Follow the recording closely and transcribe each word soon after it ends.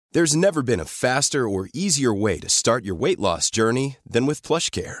There's never been a faster or easier way to start your weight loss journey than with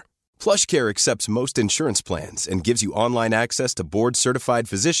PlushCare. PlushCare accepts most insurance plans and gives you online access to board-certified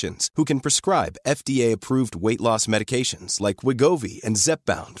physicians who can prescribe FDA-approved weight loss medications like Wegovy and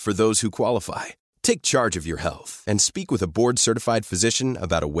Zepbound for those who qualify. Take charge of your health and speak with a board-certified physician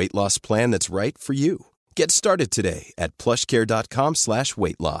about a weight loss plan that's right for you. Get started today at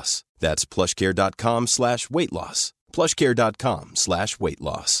plushcare.com/weight-loss. That's plushcare.com/weight-loss.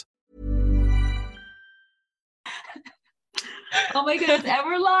 plushcare.com/weight-loss. Oh my goodness, and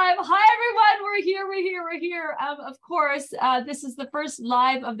we're live. Hi everyone, we're here. Of course, this is the first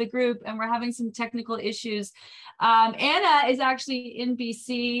live of the group and we're having some technical issues. Anna is actually in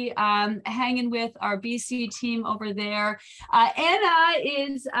BC, hanging with our BC team over there. Anna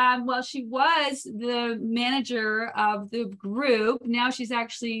is, she was the manager of the group. Now she's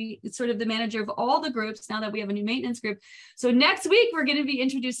actually sort of the manager of all the groups now that we have a new maintenance group. So next week, we're going to be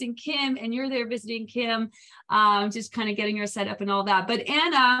introducing Kim and you're there visiting Kim, just kind of getting her set up and all that. But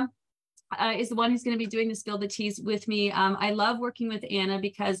Anna is the one who's going to be doing the Spill the Teas with me. I love working with Anna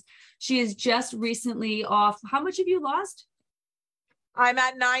because she is just recently off. How much have you lost? I'm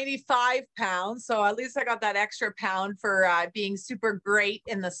at 95 pounds. So at least I got that extra pound for being super great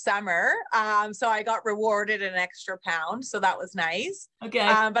in the summer. So I got rewarded an extra pound. So that was nice. Okay.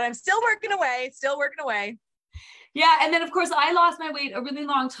 But I'm still working away. Yeah. And then of course I lost my weight a really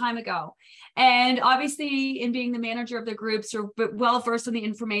long time ago. And obviously in being the manager of the groups, you're well versed in the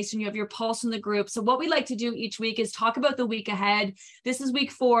information, you have your pulse in the group. So what we like to do each week is talk about the week ahead. This is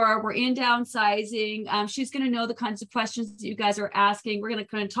week 4. We're in downsizing. She's going to know the kinds of questions that you guys are asking. We're going to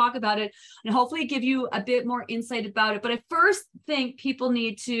kind of talk about it and hopefully give you a bit more insight about it. But I first think people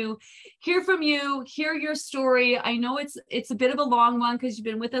need to hear from you, hear your story. I know it's a bit of a long one because you've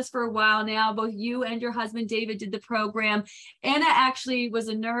been with us for a while now. Both you and your husband, David, did the program. Anna actually was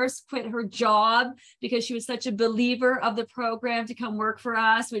a nurse, quit her job because she was such a believer of the program to come work for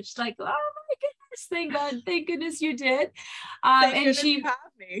us, which like, oh my goodness, thank goodness you did. And she have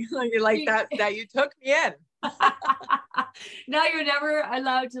me like that you took me in. Now you're never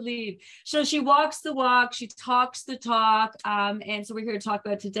allowed to leave. So she walks the walk, she talks the talk, and so we're here to talk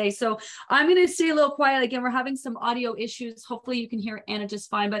about it today. So I'm going to stay a little quiet. Again, we're having some audio issues. Hopefully you can hear Anna just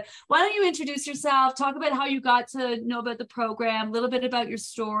fine, but why don't you introduce yourself, talk about how you got to know about the program, a little bit about your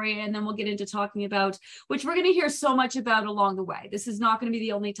story, and then we'll get into talking about, which we're going to hear so much about along the way. This is not going to be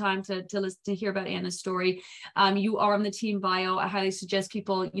the only time to listen, to hear about Anna's story. You are on the team bio. I highly suggest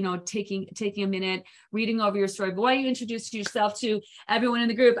people, taking a minute, reading over your story. But why don't you introduce yourself to everyone in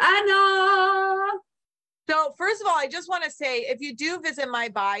the group? Anna! So first of all, I just want to say, if you do visit my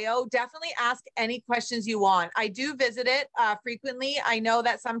bio, definitely ask any questions you want. I do visit it frequently. I know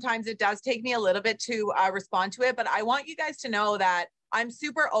that sometimes it does take me a little bit to respond to it, but I want you guys to know that I'm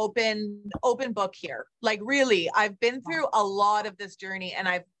super open book here. Like really, I've been through a lot of this journey and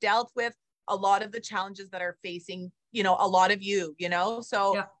I've dealt with a lot of the challenges that are facing, a lot of you,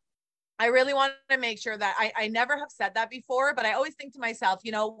 so yeah. I really want to make sure that I never have said that before, but I always think to myself,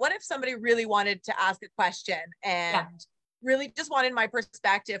 what if somebody really wanted to ask a question and really just wanted my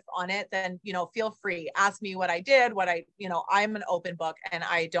perspective on it, then, feel free, ask me what I did, I'm an open book and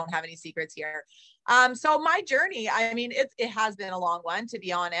I don't have any secrets here. So my journey, it has been a long one, to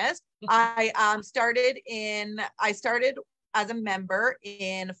be honest. I started as a member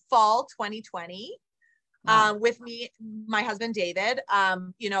in fall 2020. With my husband, David.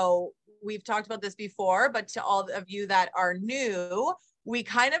 We've talked about this before, but to all of you that are new, we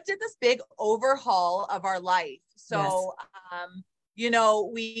kind of did this big overhaul of our life. So,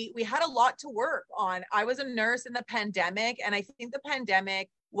 we had a lot to work on. I was a nurse in the pandemic, and I think the pandemic,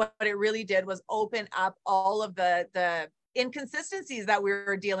 what it really did was open up all of the inconsistencies that we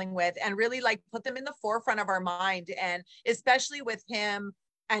were dealing with and really put them in the forefront of our mind. And especially with him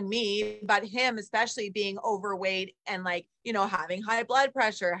and me, but him especially being overweight and having high blood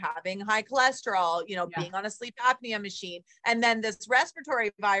pressure, having high cholesterol, being on a sleep apnea machine. And then this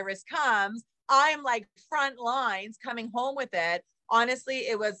respiratory virus comes, I'm front lines coming home with it. Honestly,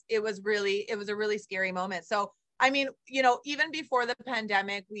 it was a really scary moment. So, even before the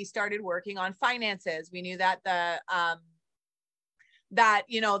pandemic, we started working on finances. We knew that the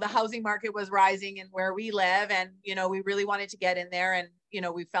housing market was rising in where we live. And, we really wanted to get in there and,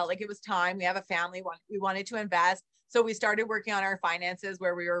 we felt like it was time. We have a family, we wanted to invest. So we started working on our finances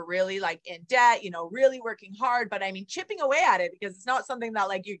where we were really in debt, really working hard, but chipping away at it because it's not something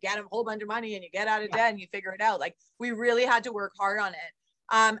that you get a whole bunch of money and you get out of debt and you figure it out. We really had to work hard on it.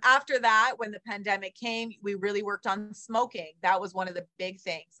 After that, when the pandemic came, we really worked on smoking. That was one of the big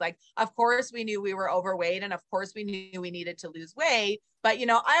things. Of course we knew we were overweight and of course we knew we needed to lose weight, But, you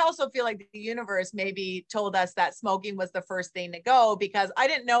know, I also feel like the universe maybe told us that smoking was the first thing to go, because I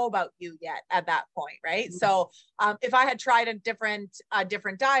didn't know about you yet at that point. Right. Mm-hmm. So if I had tried a different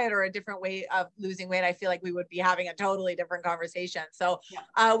diet or a different way of losing weight, I feel like we would be having a totally different conversation. So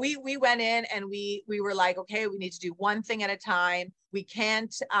we went in and we were like, okay, we need to do one thing at a time. We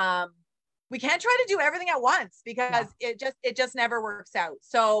can't try to do everything at once, because it just never works out.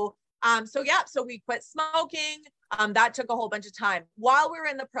 So so we quit smoking. That took a whole bunch of time. While we were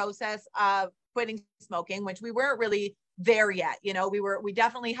in the process of quitting smoking, which we weren't really there yet, you know, we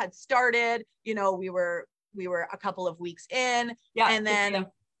definitely had started, you know, we were a couple of weeks in, and then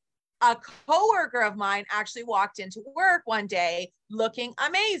a coworker of mine actually walked into work one day looking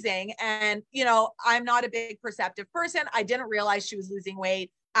amazing. And, you know, I'm not a big perceptive person. I didn't realize she was losing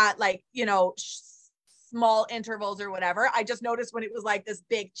weight at, like, you know, small intervals or whatever. I just noticed when it was like this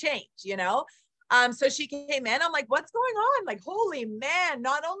big change, you know? So she came in, I'm like, what's going on? Like, holy man,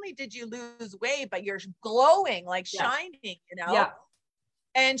 not only did you lose weight, but you're glowing, like shining, you know? Yeah.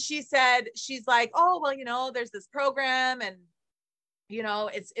 And she said, she's like, oh, well, you know, there's this program, and, you know,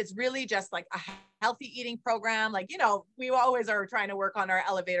 it's really just like a healthy eating program. Like, you know, we always are trying to work on our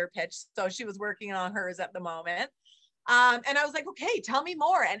elevator pitch. So she was working on hers at the moment. And I was like, okay, tell me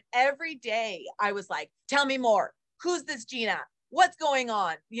more. And every day I was like, tell me more. Who's this Gina? What's going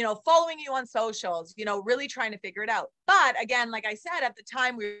on? You know, following you on socials, you know, really trying to figure it out. But again, like I said, at the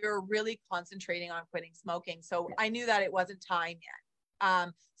time we were really concentrating on quitting smoking. So I knew that it wasn't time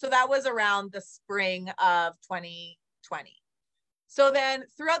yet. So that was around the spring of 2020. So then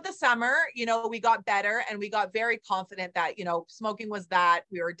throughout the summer, you know, we got better and we got very confident that, you know, smoking was that,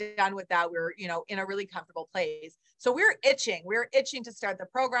 we were done with that. We were, you know, in a really comfortable place. So we were itching to start the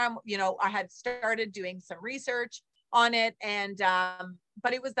program. You know, I had started doing some research on it, and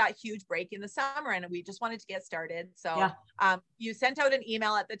but it was that huge break in the summer and we just wanted to get started. So you sent out an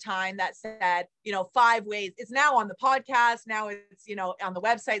email at the time that said, you know, 5 ways. It's now on the podcast. Now it's, you know, on the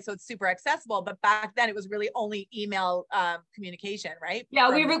website. So it's super accessible. But back then it was really only email communication, right? Yeah,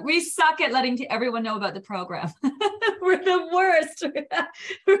 we suck at letting everyone know about the program. We're the worst.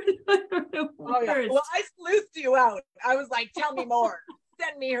 We're the worst. Oh, yeah. Well, I sleuthed you out. I was like, tell me more.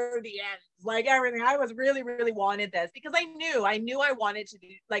 Send me her the ends, like everything. I was really, really wanted this because I knew I wanted to do,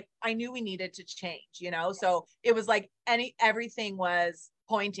 like, I knew we needed to change, you know? So it was like everything was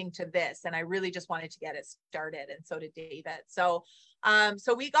pointing to this, and I really just wanted to get it started. And so did David. So,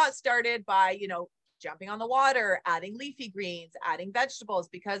 so we got started by, you know, jumping on the water, adding leafy greens, adding vegetables,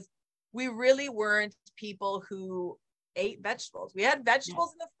 because we really weren't people who ate vegetables. We had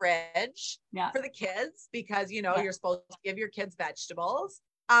vegetables in the fridge for the kids because, you know, you're supposed to give your kids vegetables.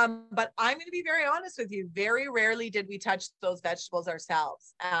 But I'm going to be very honest with you. Very rarely did we touch those vegetables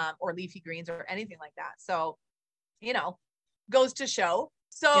ourselves, or leafy greens or anything like that. So, you know, goes to show.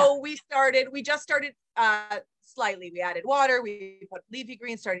 So we just started slightly. We added water, we put leafy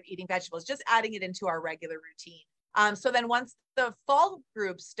greens, started eating vegetables, just adding it into our regular routine. So then once the fall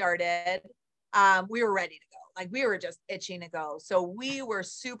group started, we were ready to go. Like, we were just itching to go. So we were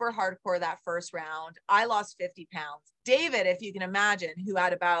super hardcore that first round. I lost 50 pounds. David, if you can imagine, who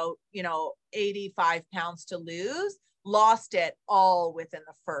had about, you know, 85 pounds to lose, lost it all within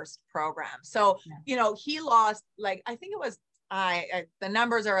the first program. So, you know, he lost, like, I think it was, the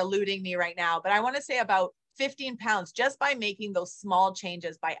numbers are eluding me right now, but I want to say about 15 pounds just by making those small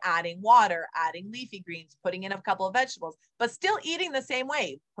changes, by adding water, adding leafy greens, putting in a couple of vegetables, but still eating the same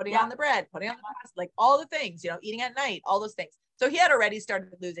way, putting on the bread, putting on the pasta, like all the things, you know, eating at night, all those things. So he had already started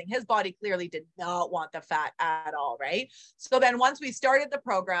losing. His body clearly did not want the fat at all, right? So then once we started the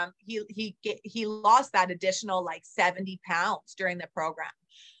program, he lost that additional like 70 pounds during the program.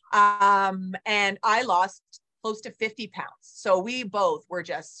 And I lost close to 50 pounds. So we both were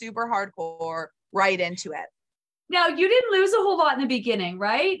just super hardcore right into it. Now, you didn't lose a whole lot in the beginning,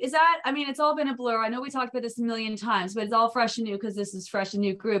 right? Is that, I mean, it's all been a blur. I know we talked about this a million times, but it's all fresh and new because this is fresh and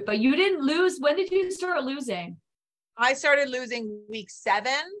new group. But you didn't lose. When did you start losing? I started losing week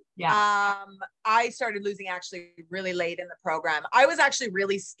 7. Yeah. I started losing actually really late in the program. I was actually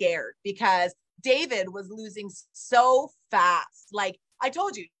really scared because David was losing so fast. Like I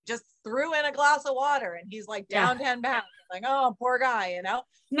told you, just threw in a glass of water and he's like down 10 pounds. Like, oh, poor guy, you know?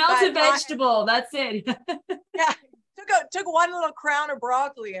 Smells a vegetable. That's it. Yeah. Took one little crown of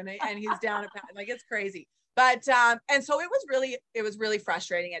broccoli and he's down a pound. Like, it's crazy. But, and so it was really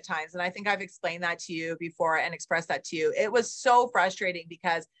frustrating at times. And I think I've explained that to you before and expressed that to you. It was so frustrating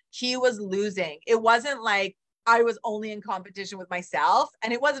because he was losing. It wasn't like I was only in competition with myself,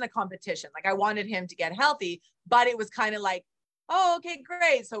 and it wasn't a competition. Like, I wanted him to get healthy, but it was kind of like, Oh, okay,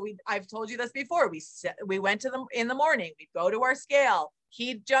 great. So I've told you this before. We went to in the morning, we'd go to our scale.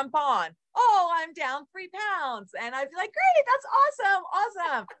 He'd jump on. Oh, I'm down 3 pounds. And I'd be like, great, that's awesome.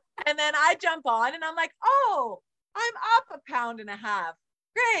 Awesome. And then I jump on and I'm like, oh, I'm up 1.5 pounds.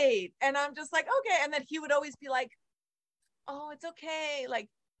 Great. And I'm just like, okay. And then he would always be like, oh, it's okay. Like,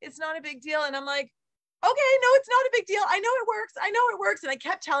 it's not a big deal. And I'm like, okay, no, it's not a big deal. I know it works. I know it works. And I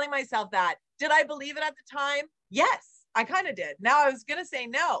kept telling myself that. Did I believe it at the time? Yes, I kind of did. Now I was going to say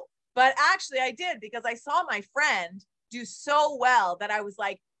no, but actually I did, because I saw my friend do so well that I was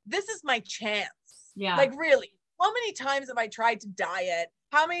like, this is my chance. Yeah. Like, really, how many times have I tried to diet?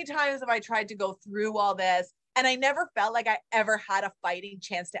 How many times have I tried to go through all this? And I never felt like I ever had a fighting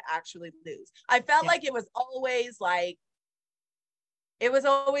chance to actually lose. I felt like it was always like,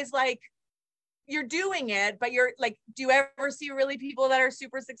 you're doing it, but you're like, do you ever see really people that are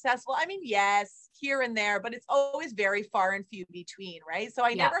super successful? I mean, yes, here and there, but it's always very far and few between, right? So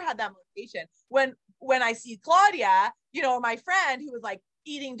I never had that motivation. When I see Claudia, you know, my friend who was like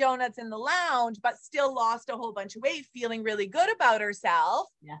eating donuts in the lounge, but still lost a whole bunch of weight, feeling really good about herself.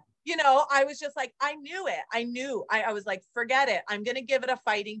 Yeah. You know, I was just like, I knew it. I was like, forget it. I'm going to give it a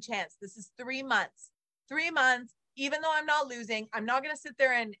fighting chance. This is 3 months, even though I'm not losing, I'm not going to sit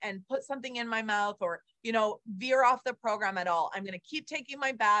there and put something in my mouth or, you know, veer off the program at all. I'm going to keep taking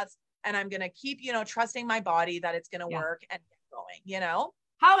my baths and I'm going to keep, you know, trusting my body that it's going to work and get going, you know?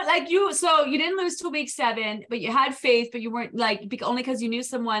 How, like so you didn't lose till week 7, but you had faith, but you weren't like, only because you knew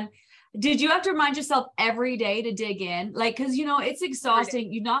someone. Did you have to remind yourself every day to dig in? Like, cause you know, it's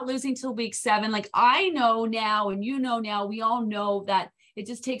exhausting. You're not losing till week 7. Like I know now, and you know now, we all know that it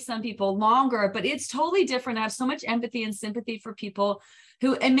just takes some people longer, but it's totally different. I have so much empathy and sympathy for people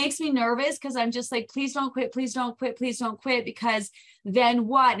who, it makes me nervous because I'm just like, please don't quit, please don't quit, please don't quit. Because then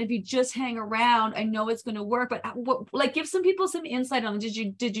what? If you just hang around, I know it's going to work, but like give some people some insight on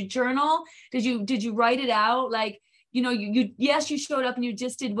it. Did you journal? Did you write it out? Like, you know, yes, you showed up and you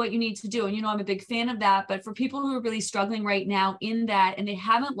just did what you need to do. And, you know, I'm a big fan of that, but for people who are really struggling right now in that, and they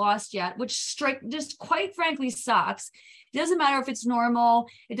haven't lost yet, which just quite frankly sucks. It doesn't matter if it's normal.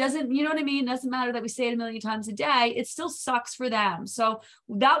 It doesn't, you know what I mean? It doesn't matter that we say it 1 million times a day. It still sucks for them. So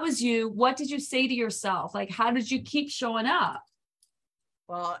that was you. What did you say to yourself? Like, how did you keep showing up?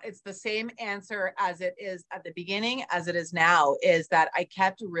 Well, it's the same answer as it is at the beginning, as it is now, is that I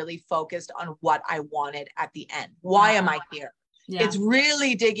kept really focused on what I wanted at the end. Why am I here? Yeah. It's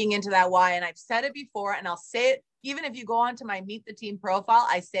really digging into that why. And I've said it before, and I'll say it, even if you go onto my Meet the Team profile,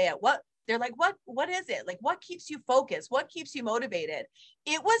 I say it. They're like, what is it? Like, what keeps you focused? What keeps you motivated?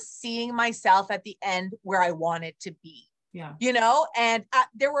 It was seeing myself at the end where I wanted to be. Yeah. You know, and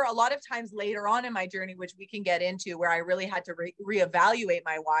there were a lot of times later on in my journey, which we can get into, where I really had to reevaluate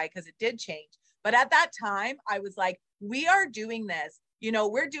my why, because it did change. But at that time, I was like, we are doing this. You know,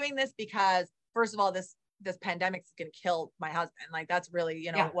 we're doing this because, first of all, this pandemic is going to kill my husband. Like, that's really,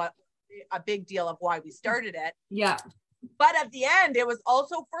 you know, what a big deal of why we started it. Yeah. But at the end, it was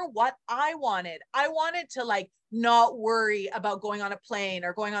also for what I wanted. I wanted to like not worry about going on a plane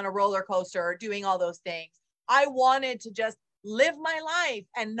or going on a roller coaster or doing all those things. I wanted to just live my life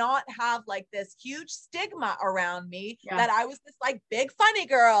and not have like this huge stigma around me that I was this like big funny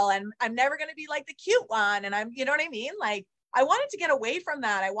girl and I'm never going to be like the cute one. And you know what I mean? Like, I wanted to get away from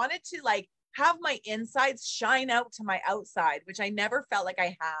that. I wanted to like have my insides shine out to my outside, which I never felt like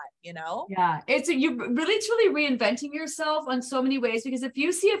I had, you know? Yeah. You're really truly reinventing yourself on so many ways, because if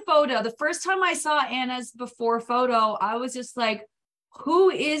you see a photo, the first time I saw Anna's before photo, I was just like, who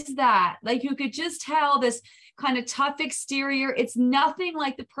is that? Like, you could just tell this kind of tough exterior. It's nothing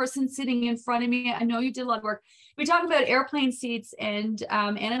like the person sitting in front of me. I know you did a lot of work. We talked about airplane seats, and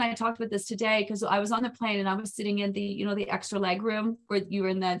Anna and I talked about this today because I was on the plane and I was sitting in the, you know, the extra leg room where you were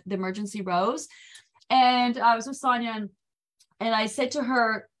in the emergency rows. And I was with Sonia and I said to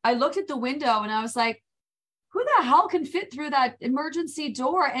her, I looked at the window and I was like, who the hell can fit through that emergency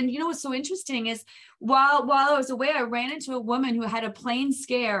door? And you know, what's so interesting is while I was away, I ran into a woman who had a plane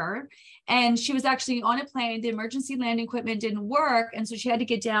scare, and she was actually on a plane. The emergency landing equipment didn't work. And so she had to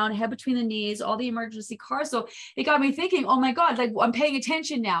get down, head between the knees, all the emergency cars. So it got me thinking, oh my God, like I'm paying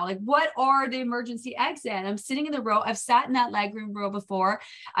attention now. Like, what are the emergency exits? I'm sitting in the row. I've sat in that legroom row before.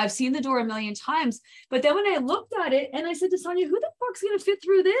 I've seen the door 1 million times. But then when I looked at it and I said to Sonia, who the fuck's going to fit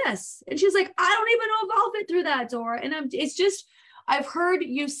through this? And she's like, I don't even know if I'll fit through that door. And it's just, I've heard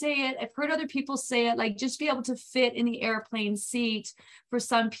you say it. I've heard other people say it, like just be able to fit in the airplane seat for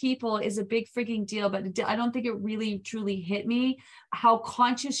some people is a big freaking deal. But I don't think it really truly hit me how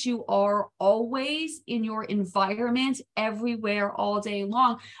conscious you are always in your environment, everywhere, all day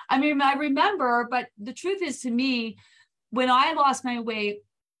long. I mean, I remember, but the truth is, to me, when I lost my weight,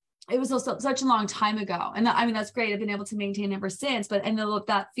 it was also such a long time ago. And I mean, that's great. I've been able to maintain ever since, but, and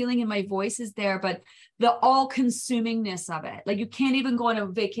that feeling in my voice is there, but the all consumingness of it, like you can't even go on a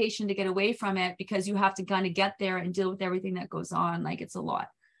vacation to get away from it because you have to kind of get there and deal with everything that goes on. Like it's a lot.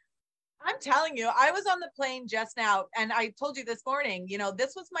 I'm telling you, I was on the plane just now and I told you this morning, you know,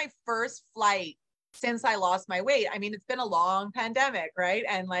 this was my first flight since I lost my weight. I mean, it's been a long pandemic, right?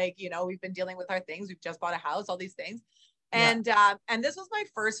 And like, you know, we've been dealing with our things. We've just bought a house, all these things. And this was my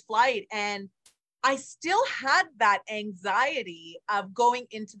first flight. And I still had that anxiety of going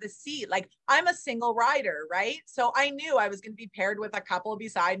into the seat. Like I'm a single rider, right? So I knew I was going to be paired with a couple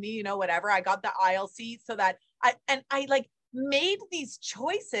beside me, you know, whatever. I got the aisle seat so that I like made these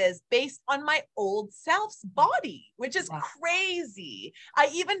choices based on my old self's body, which is crazy. I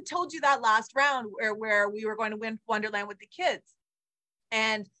even told you that last round where we were going to Wonderland with the kids.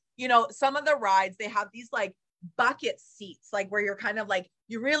 And, you know, some of the rides, they have these like bucket seats, like where you're kind of like,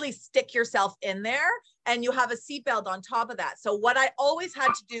 you really stick yourself in there and you have a seatbelt on top of that. So what I always had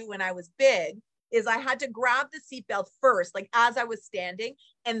to do when I was big is I had to grab the seatbelt first, like as I was standing,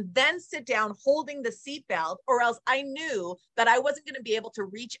 and then sit down holding the seatbelt, or else I knew that I wasn't going to be able to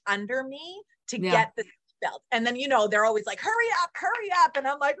reach under me to get the seatbelt. And then, you know, they're always like, hurry up. And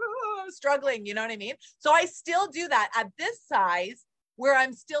I'm like, oh, struggling, you know what I mean? So I still do that at this size where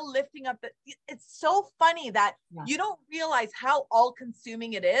I'm still lifting up. It's so funny that you don't realize how all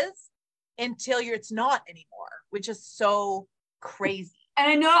consuming it is until it's not anymore, which is so crazy. And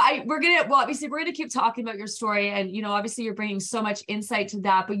I know obviously we're going to keep talking about your story and, you know, obviously you're bringing so much insight to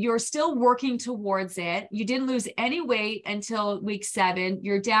that, but you're still working towards it. You didn't lose any weight until week 7.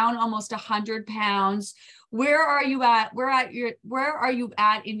 You're down almost 100 pounds. Where are you at? Where are you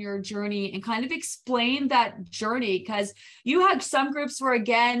at in your journey, and kind of explain that journey? Because you had some groups where,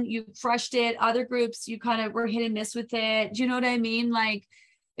 again, you crushed it. Other groups, you kind of were hit and miss with it. Do you know what I mean? Like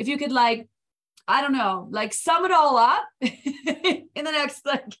if you could I don't know, like sum it all up in the next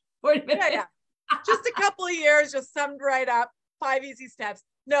 40 minutes. Yeah. Just a couple of years, just summed right up. 5 easy steps.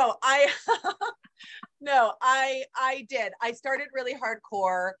 No, I did. I started really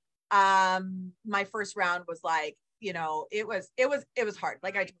hardcore. My first round was like, you know, it was hard.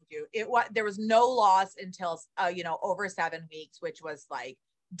 Like I told you, there was no loss until, you know, over 7 weeks, which was like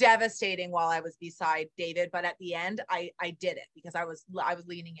devastating while I was beside David. But at the end, I did it because I was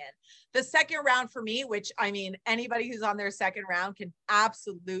leaning in. The second round for me, which I mean, anybody who's on their second round can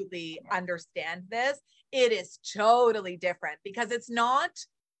absolutely understand this. It is totally different because it's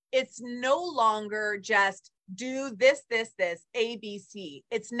no longer just do this, A, B, C.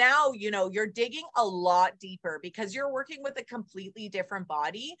 It's now, you know, you're digging a lot deeper because you're working with a completely different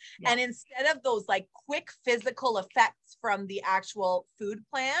body. And instead of those like quick physical effects from the actual food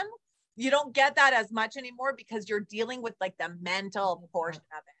plan, you don't get that as much anymore because you're dealing with like the mental portion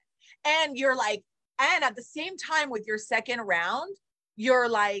of it. And you're like, and at the same time with your second round, you're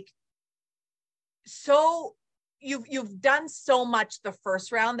like, so you've done so much the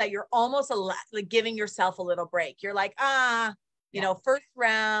first round that you're almost like giving yourself a little break. You're like, you know, first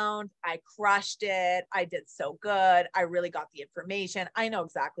round, I crushed it. I did so good. I really got the information. I know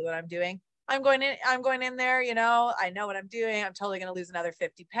exactly what I'm doing. I'm going in there, you know, I know what I'm doing. I'm totally going to lose another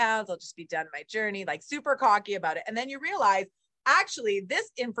 50 pounds. I'll just be done my journey, like super cocky about it. And then you realize, actually, this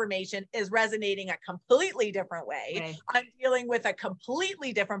information is resonating a completely different way. Okay. I'm dealing with a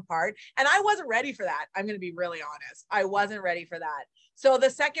completely different part. And I wasn't ready for that. I'm going to be really honest. I wasn't ready for that. So the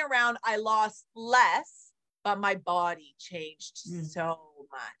second round, I lost less, but my body changed so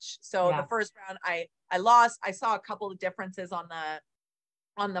much. So the first round, I lost. I saw a couple of differences on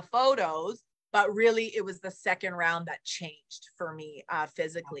the photos, but really it was the second round that changed for me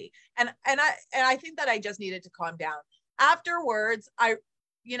physically. And I think that I just needed to calm down. Afterwards,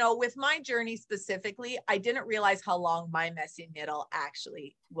 you know, with my journey specifically, I didn't realize how long my messy middle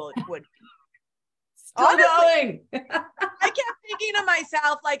actually would be. Honestly, I kept thinking to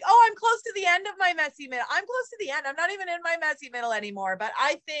myself, like, oh, I'm close to the end of my messy middle. I'm close to the end. I'm not even in my messy middle anymore. But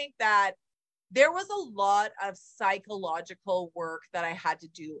I think that there was a lot of psychological work that I had to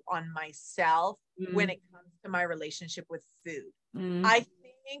do on myself when it comes to my relationship with food. I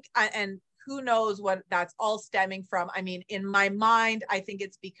think, and who knows what that's all stemming from. I mean, in my mind, I think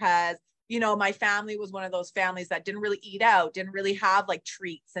it's because, you know, my family was one of those families that didn't really eat out, didn't really have like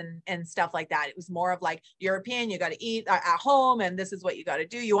treats and stuff like that. It was more of like European, you got to eat at home and this is what you got to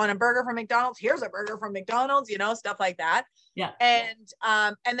do. You want a burger from McDonald's? Here's a burger from McDonald's, you know, stuff like that. Yeah.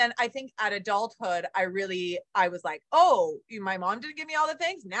 And then I think at adulthood, I was like, oh, my mom didn't give me all the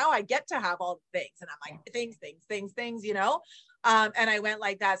things. Now I get to have all the things. And I'm like, things, you know? And I went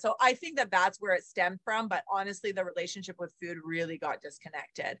like that. So I think that that's where it stemmed from. But honestly, the relationship with food really got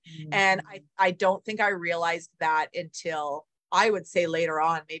disconnected. And I don't think I realized that until, I would say, later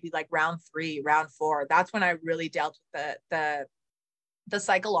on, maybe like round 3, round 4. That's when I really dealt with the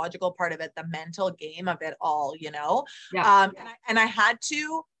psychological part of it, the mental game of it all, you know? Yeah. And I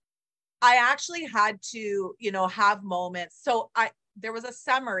actually had to, you know, have moments. So there was a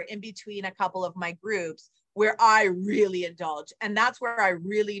summer in between a couple of my groups where I really indulged. And that's where I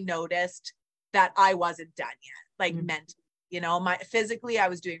really noticed that I wasn't done yet, like mentally, you know, physically, I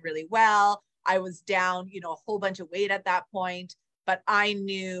was doing really well. I was down, you know, a whole bunch of weight at that point, but I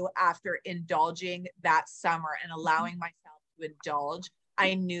knew after indulging that summer and allowing myself to indulge,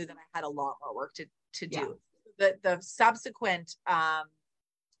 I knew that I had a lot more work to do. The subsequent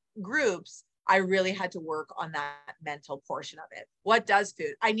groups, I really had to work on that mental portion of it. What does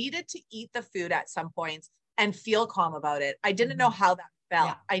food? I needed to eat the food at some points and feel calm about it. I didn't know how that felt.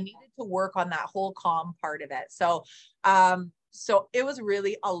 Yeah. I needed to work on that whole calm part of it. So, so it was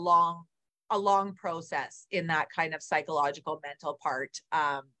really a long process in that kind of psychological, mental part.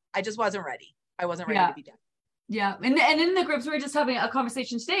 I just wasn't ready. I wasn't ready to be done. Yeah. And in the groups, we were just having a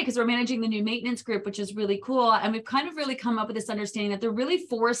conversation today because we're managing the new maintenance group, which is really cool. And we've kind of really come up with this understanding that there are really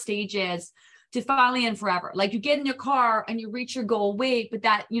 4 stages to finally and forever. Like you get in your car and you reach your goal weight, but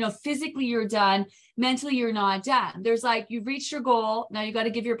that, you know, physically you're done, mentally you're not done. There's like, you've reached your goal. Now you got to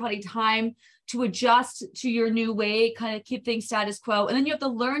give your body time to adjust to your new weight, kind of keep things status quo. And then you have to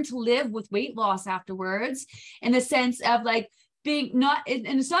learn to live with weight loss afterwards, in the sense of like being not, and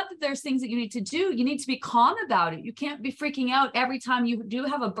it's not that there's things that you need to do. You need to be calm about it. You can't be freaking out every time you do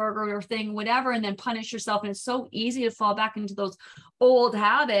have a burger or thing, whatever, and then punish yourself. And it's so easy to fall back into those old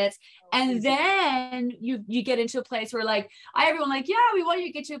habits. And then you get into a place where like, everyone like, yeah, we want you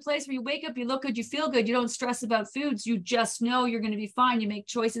to get to a place where you wake up, you look good, you feel good. You don't stress about foods. You just know you're going to be fine. You make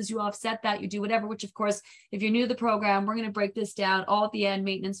choices, you offset that, you do whatever, which of course, if you're new to the program, we're going to break this down all at the end,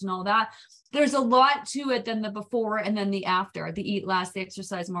 maintenance and all that. There's a lot to it than the before and then the after, the eat less, the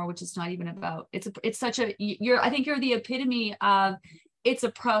exercise more, which is not even about, I think you're the epitome of, it's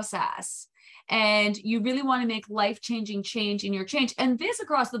a process. And you really want to make life-changing change in your change. And this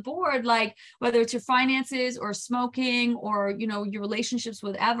across the board, like whether it's your finances or smoking or, you know, your relationships,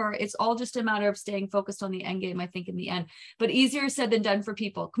 whatever, it's all just a matter of staying focused on the end game, I think, in the end. But easier said than done for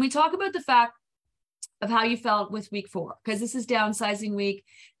people. Can we talk about the fact of how you felt with week 4? Because this is downsizing week.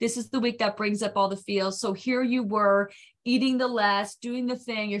 This is the week that brings up all the feels. So here you were eating the less, doing the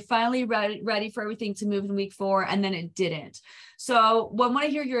thing. You're finally ready for everything to move in week 4, and then it didn't. So I want to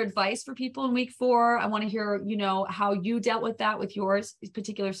hear your advice for people in week 4. I want to hear, you know, how you dealt with that with your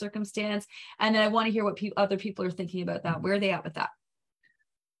particular circumstance. And then I want to hear what other people are thinking about that. Where are they at with that?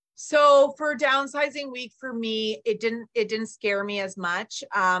 So for downsizing week for me, it didn't scare me as much.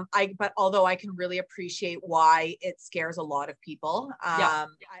 But although I can really appreciate why it scares a lot of people. I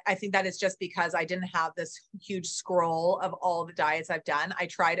think that it's just because I didn't have this huge scroll of all the diets I've done. I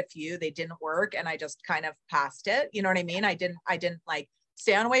tried a few, they didn't work, and I just kind of passed it. You know what I mean? I didn't like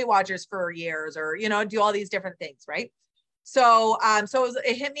stay on Weight Watchers for years or, you know, do all these different things. Right. So,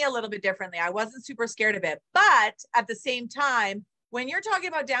 it hit me a little bit differently. I wasn't super scared of it, but at the same time, when you're talking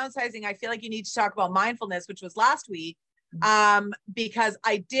about downsizing, I feel like you need to talk about mindfulness, which was last week, because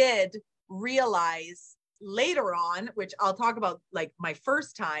I did realize later on, which I'll talk about like my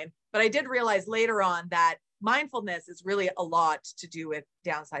first time, but I did realize later on that mindfulness is really a lot to do with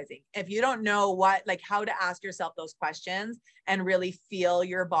downsizing. If you don't know how to ask yourself those questions and really feel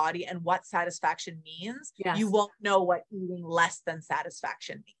your body and what satisfaction means, you won't know what eating less than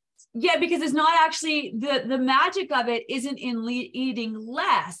satisfaction means. Yeah, because it's not actually the magic of it isn't in eating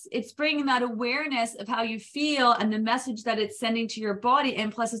less. It's bringing that awareness of how you feel and the message that it's sending to your body.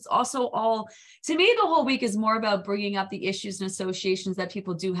 And plus it's also all, to me, the whole week is more about bringing up the issues and associations that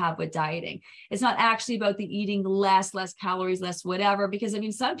people do have with dieting. It's not actually about the eating less calories, less whatever, because I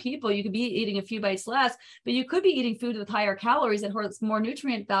mean, some people, you could be eating a few bites less, but you could be eating food with higher calories that has more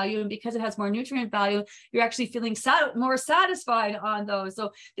nutrient value. And because it has more nutrient value, you're actually feeling more satisfied on those.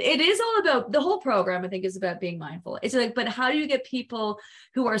 So it is all about, the whole program, I think, is about being mindful. It's like, but how do you get people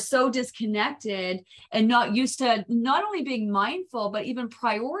who are so disconnected and not used to not only being mindful, but even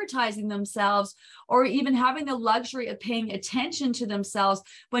prioritizing themselves or even having the luxury of paying attention to themselves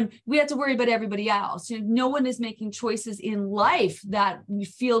when we have to worry about everybody else? You know, no one is making choices in life that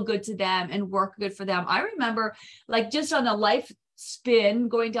feel good to them and work good for them. I remember, like, just on a life spin,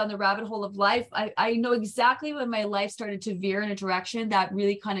 going down the rabbit hole of life, I know exactly when my life started to veer in a direction that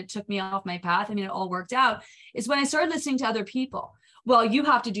really kind of took me off my path. I mean, it all worked out, is when I started listening to other people. Well, you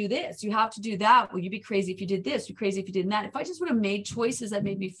have to do this, you have to do that. Well, you'd be crazy if you did this, you're crazy if you did that. If I just would have made choices that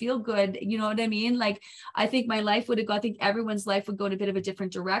made me feel good, you know what I mean? Like, I think my life would have gone, I think everyone's life would go in a bit of a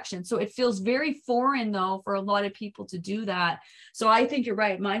different direction. So it feels very foreign though, for a lot of people to do that. So I think you're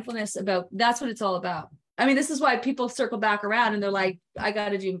right. Mindfulness that's what it's all about. I mean, this is why people circle back around and they're like, I got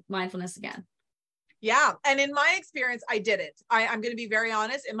to do mindfulness again. Yeah. And in my experience, I did it. I'm going to be very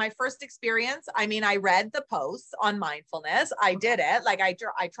honest. In my first experience, I mean, I read the posts on mindfulness. I did it. Like I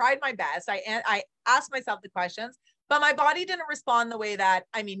tried my best. I asked myself the questions, but my body didn't respond the way that,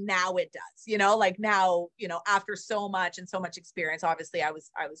 I mean, now it does, you know, like now, you know, after so much experience, obviously I was,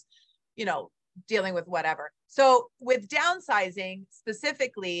 you know, dealing with whatever. So with downsizing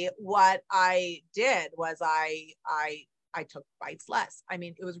specifically, what I did was I took bites less. I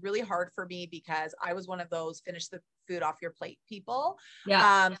mean, it was really hard for me because I was one of those finish the food off your plate people.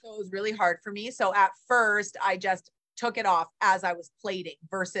 Yeah. So it was really hard for me. So at first I just took it off as I was plating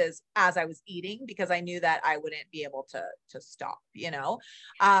versus as I was eating, because I knew that I wouldn't be able to stop, you know?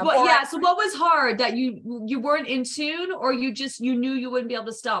 Well, yeah. So what was hard, that you weren't in tune, or you knew you wouldn't be able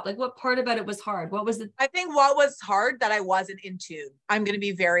to stop? Like, what part about it was hard? What was the? I think what was hard, that I wasn't in tune. I'm going to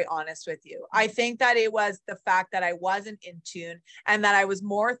be very honest with you. I think that it was the fact that I wasn't in tune, and that I was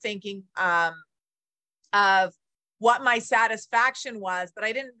more thinking of what my satisfaction was, but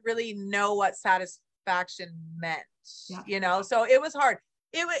I didn't really know what satisfaction meant. Yeah. You know, so it was hard.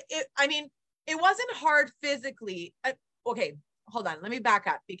 I mean, it wasn't hard physically. Okay, hold on. Let me back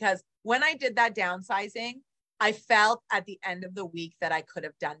up, because when I did that downsizing, I felt at the end of the week that I could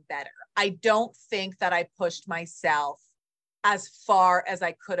have done better. I don't think that I pushed myself as far as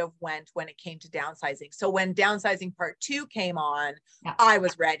I could have went when it came to downsizing. So when downsizing part 2 came on, yeah, I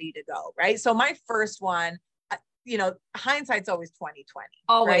was ready to go. Right. So my first one, you know, hindsight's always 2020.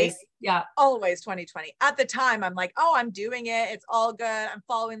 Always. Right? Yeah. Always 2020. At the time, I'm like, oh, I'm doing it. It's all good. I'm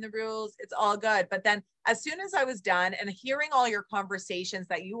following the rules. It's all good. But then as soon as I was done and hearing all your conversations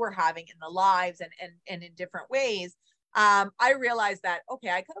that you were having in the lives and in different ways, I realized that,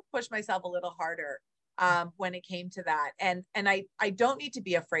 okay, I could have pushed myself a little harder when it came to that. And I don't need to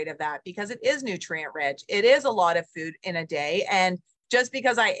be afraid of that, because it is nutrient rich. It is a lot of food in a day. And just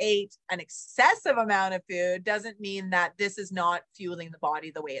because I ate an excessive amount of food doesn't mean that this is not fueling the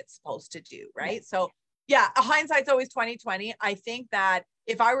body the way it's supposed to do, right? Yeah. So yeah, hindsight's always 2020. I think that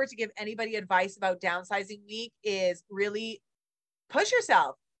if I were to give anybody advice about downsizing week, is really push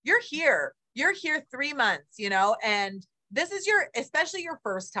yourself. You're here 3 months, you know, and this is especially your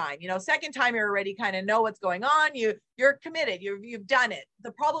first time, you know. Second time, you're already kind of know what's going on. You're committed. You've done it.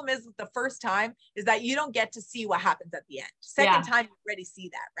 The problem is with the first time is that you don't get to see what happens at the end. Second time, you already see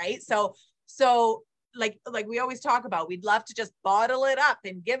that, right? So like we always talk about, we'd love to just bottle it up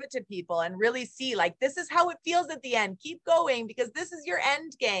and give it to people and really see, like, this is how it feels at the end. Keep going, because this is your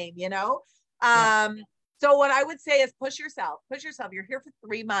end game, you know? So what I would say is push yourself. You're here for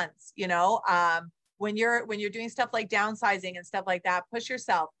 3 months, you know? When you're doing stuff like downsizing and stuff like that, push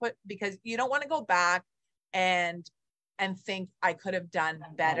yourself, because you don't want to go back and think I could have done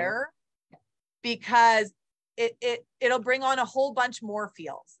better, because it'll bring on a whole bunch more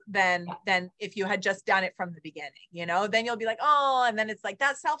feels than if you had just done it from the beginning, you know. Then you'll be like, oh, and then it's like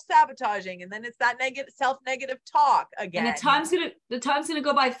that self-sabotaging, and then it's that negative talk again. And the time's gonna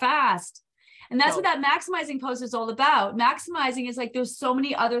go by fast. And that's what that maximizing post is all about. Maximizing is like, there's so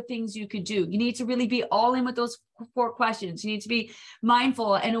many other things you could do. You need to really be all in with those 4 questions. You need to be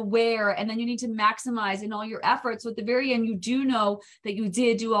mindful and aware, and then you need to maximize in all your efforts. So at the very end, you do know that you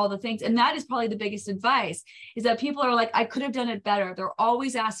did do all the things. And that is probably the biggest advice, is that people are like, I could have done it better. They're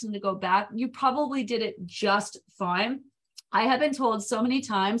always asking to go back. You probably did it just fine. I have been told so many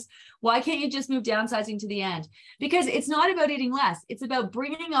times, why can't you just move downsizing to the end? Because it's not about eating less. It's about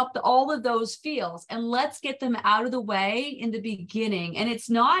bringing up all of those feels, and let's get them out of the way in the beginning. And it's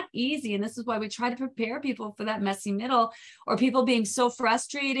not easy. And this is why we try to prepare people for that messy middle, or people being so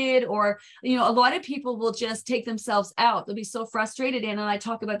frustrated, or, you know, a lot of people will just take themselves out. They'll be so frustrated. And I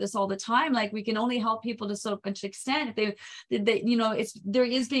talk about this all the time. Like, we can only help people to so much extent. If they you know, there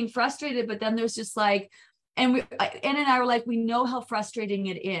is being frustrated, but then there's just like, and Anna and I were like, we know how frustrating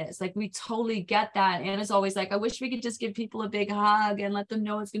it is. Like, we totally get that. Anna's always like, I wish we could just give people a big hug and let them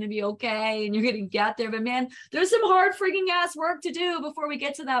know it's going to be okay, and you're going to get there. But man, there's some hard freaking ass work to do before we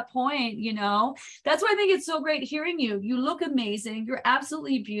get to that point, you know? That's why I think it's so great hearing you. You look amazing. You're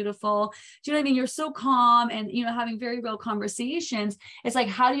absolutely beautiful. Do you know what I mean? You're so calm and, you know, having very real conversations. It's like,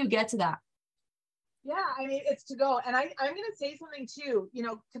 how do you get to that? Yeah, I mean, it's to go. And I'm going to say something too, you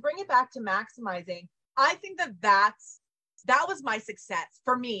know, to bring it back to maximizing. I think that was my success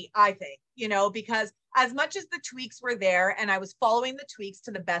for me, I think, you know, because as much as the tweaks were there and I was following the tweaks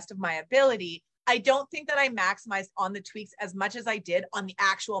to the best of my ability, I don't think that I maximized on the tweaks as much as I did on the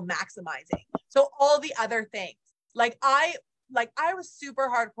actual maximizing. So all the other things, like I was super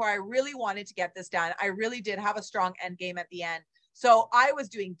hardcore. I really wanted to get this done. I really did have a strong end game at the end. So I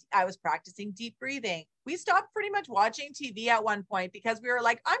was practicing deep breathing. We stopped pretty much watching TV at one point because we were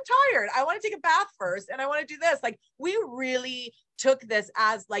like, I'm tired. I want to take a bath first and I want to do this. Like we really took this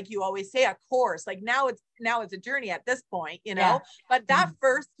as, like you always say, a course. Like now it's a journey at this point, you know, but that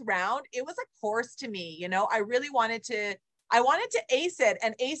first round, it was a course to me, you know. I really wanted to ace it,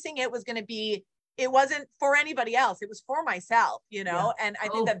 and acing it was going to be, it wasn't for anybody else. It was for myself, you know? Yeah. And I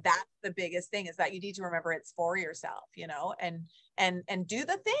think that that's the biggest thing, is that you need to remember it's for yourself, you know, and do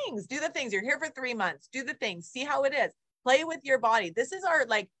the things. You're here for 3 months, do the things, see how it is, play with your body. This is our,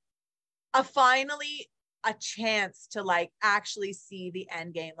 like, finally a chance to like actually see the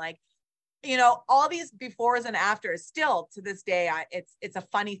end game. Like, you know, all these befores and afters still to this day, it's a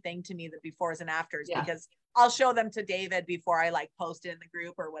funny thing to me, the befores and afters, because I'll show them to David before I like post it in the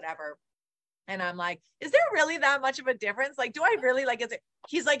group or whatever. And I'm like, is there really that much of a difference? Like, do I really like, is it?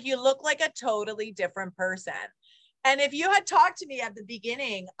 He's like, you look like a totally different person. And if you had talked to me at the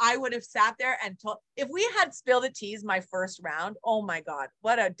beginning, I would have sat there and told, if we had spilled the teas my first round, oh my God,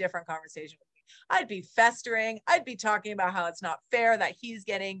 what a different conversation would be. I'd be festering. I'd be talking about how it's not fair that he's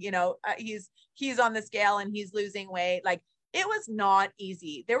getting, you know, he's on the scale and he's losing weight. Like, it was not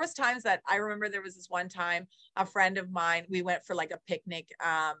easy. There was times that I remember, there was this one time, a friend of mine, we went for like a picnic,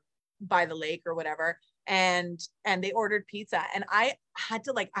 by the lake or whatever. And they ordered pizza, and I had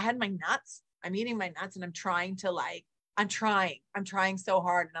my nuts. I'm eating my nuts and I'm trying so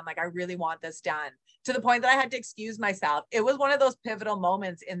hard. And I'm like, I really want this done, to the point that I had to excuse myself. It was one of those pivotal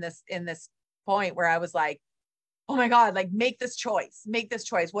moments in this point where I was like, oh my God, like, make this choice.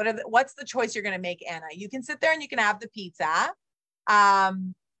 What's the choice you're going to make, Anna? You can sit there and you can have the pizza.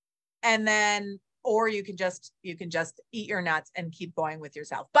 And then, or you can just eat your nuts and keep going with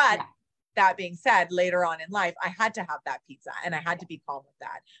yourself. But that being said, later on in life, I had to have that pizza and I had to be calm with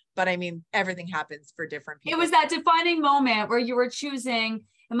that. But I mean, everything happens for different people. It was that defining moment where you were choosing,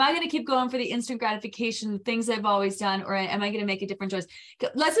 am I going to keep going for the instant gratification, things I've always done, or am I going to make a different choice?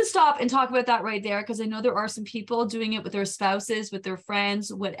 Let's just stop and talk about that right there, because I know there are some people doing it with their spouses, with their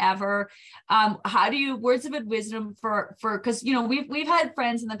friends, whatever. How do you, words of wisdom for, because, you know, we've had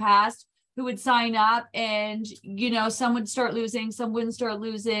friends in the past who would sign up and, you know, some would start losing, some wouldn't start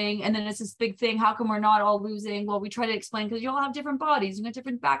losing. And then it's this big thing. How come we're not all losing? Well, we try to explain, because you all have different bodies, you have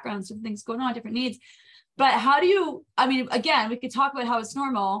different backgrounds, different things going on, different needs. But how do you, I mean, again, we could talk about how it's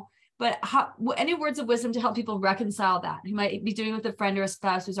normal, but any words of wisdom to help people reconcile that? You might be doing with a friend or a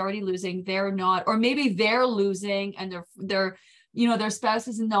spouse who's already losing, they're not, or maybe they're losing and they're, you know, their spouse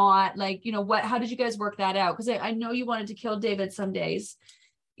is not, like, you know, how did you guys work that out? Because I know you wanted to kill David some days,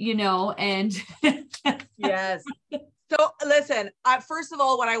 you know, and yes. So listen, first of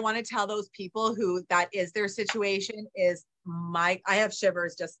all, what I want to tell those people who that is their situation is I have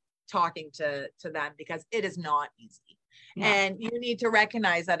shivers just talking to them, because it is not easy. And you need to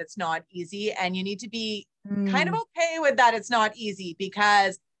recognize that it's not easy, and you need to be kind of okay with that. It's not easy,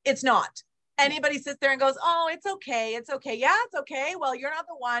 because it's not. Anybody sits there and goes, oh, it's okay. It's okay. Yeah, it's okay. Well, you're not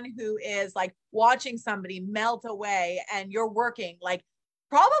the one who is like watching somebody melt away, and you're working like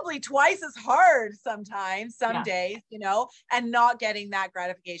probably twice as hard sometimes, some days, you know, and not getting that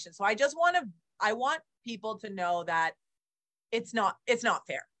gratification. So I want people to know that it's not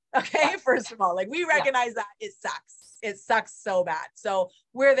fair. Okay. First of all, like, we recognize that it sucks so bad. So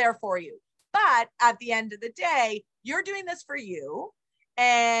we're there for you. But at the end of the day, you're doing this for you,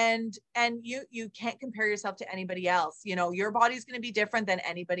 and you can't compare yourself to anybody else. You know, your body's going to be different than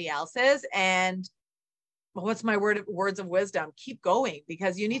anybody else's. And what's my words of wisdom? Keep going,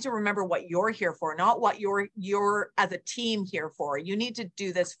 because you need to remember what you're here for, not what you're as a team here for. You need to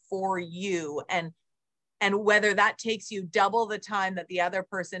do this for you. And whether that takes you double the time that the other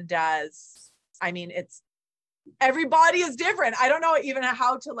person does, I mean, everybody is different. I don't know even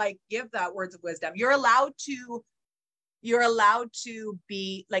how to like give that words of wisdom. You're allowed to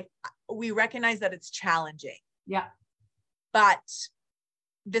be like, we recognize that it's challenging. Yeah. But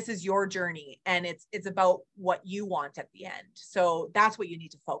this is your journey, and it's about what you want at the end. So that's what you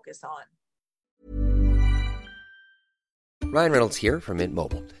need to focus on. Ryan Reynolds here from Mint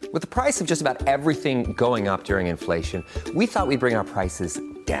Mobile. With the price of just about everything going up during inflation, we thought we'd bring our prices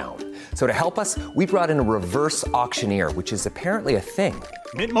down. So to help us, we brought in a reverse auctioneer, which is apparently a thing.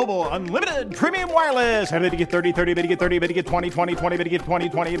 Mint Mobile Unlimited Premium Wireless. How to get 30, 30, bit to get 30, bit to get 20, 20, 20, bit to get 20,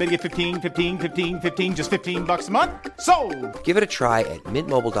 20, bit to get 15, 15, 15, 15, just $15 a month? Sold! Give it a try at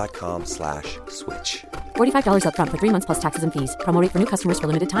mintmobile.com/switch. $45 up front for 3 months plus taxes and fees. Promo rate for new customers for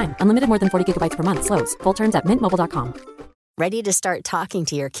limited time. Unlimited more than 40 gigabytes per month. Slows full terms at mintmobile.com. Ready to start talking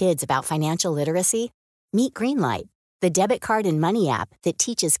to your kids about financial literacy? Meet Greenlight, the debit card and money app that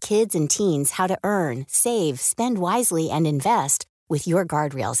teaches kids and teens how to earn, save, spend wisely, and invest with your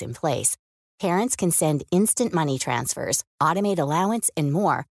guardrails in place. Parents can send instant money transfers, automate allowance, and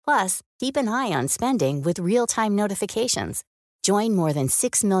more. Plus, keep an eye on spending with real-time notifications. Join more than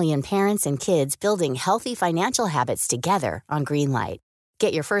 6 million parents and kids building healthy financial habits together on Greenlight.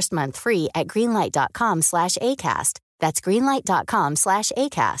 Get your first month free at greenlight.com/ACAST. That's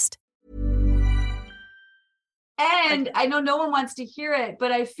greenlight.com/ACAST. And I know no one wants to hear it,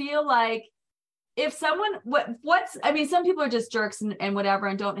 but I feel like if someone, some people are just jerks and whatever,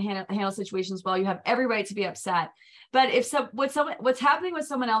 and don't handle situations well. You have every right to be upset. But if what's happening with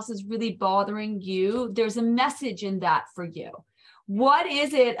someone else is really bothering you, there's a message in that for you. What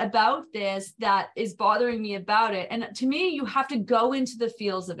is it about this that is bothering me about it? And to me, you have to go into the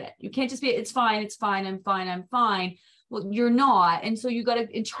feels of it. You can't just be, it's fine, I'm fine. Well, you're not. And so you got to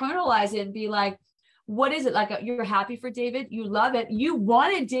internalize it and be like, what is it? Like, you're happy for David. You love it. You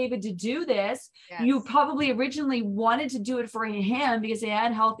wanted David to do this. Yes. You probably originally wanted to do it for him because he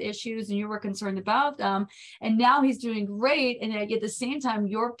had health issues and you were concerned about them. And now he's doing great. And at the same time,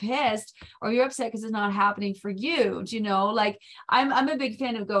 you're pissed or you're upset because it's not happening for you. Do you know, like I'm a big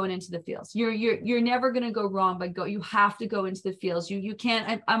fan of going into the fields. You're never going to go wrong, but you have to go into the fields. You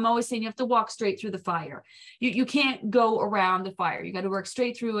can't, I'm always saying you have to walk straight through the fire. You can't go around the fire. You got to work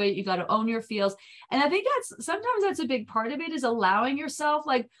straight through it. You got to own your feels. And I think sometimes that's a big part of it, is allowing yourself,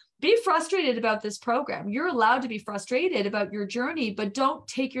 like, be frustrated about this program. You're allowed to be frustrated about your journey, but don't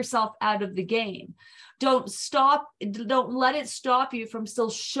take yourself out of the game. Don't let it stop you from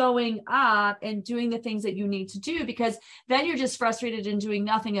still showing up and doing the things that you need to do, because then you're just frustrated and doing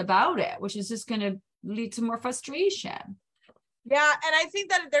nothing about it, which is just going to lead to more frustration. Yeah. And I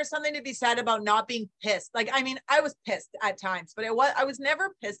think that there's something to be said about not being pissed. Like, I mean, I was pissed at times, but I was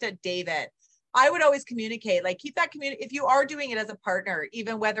never pissed at David. I would always communicate, like, keep that if you are doing it as a partner,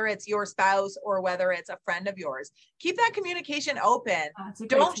 even whether it's your spouse or whether it's a friend of yours, keep that communication open.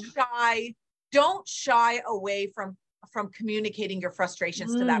 Don't shy away from communicating your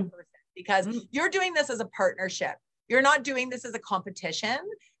frustrations to that person, because you're doing this as a partnership. You're not doing this as a competition.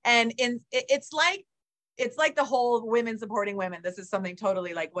 And it's like the whole women supporting women. This is something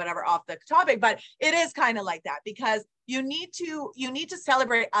totally like whatever off the topic, but it is kind of like that, because you need to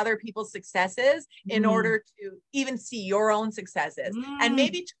celebrate other people's successes in order to even see your own successes, and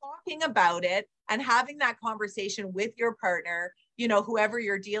maybe talking about it and having that conversation with your partner, whoever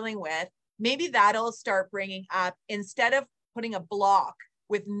you're dealing with, maybe that'll start bringing up, instead of putting a block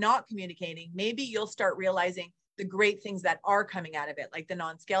with not communicating, maybe you'll start realizing the great things that are coming out of it, like the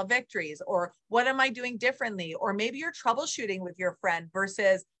non-scale victories, or what am I doing differently? Or maybe you're troubleshooting with your friend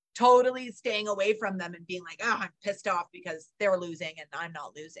versus totally staying away from them and being like, oh, I'm pissed off because they're losing and I'm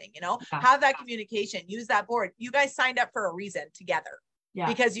not losing, have that communication, use that board. You guys signed up for a reason together,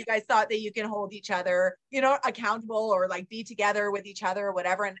 because you guys thought that you can hold each other, accountable, or like be together with each other or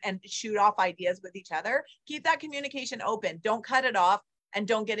whatever, and shoot off ideas with each other. Keep that communication open. Don't cut it off, and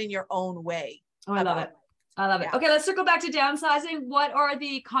don't get in your own way. Oh, I love it. I love it. Yeah. Okay, let's circle back to downsizing. What are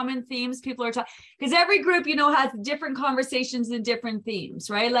the common themes people are talking? Because every group, has different conversations and different themes,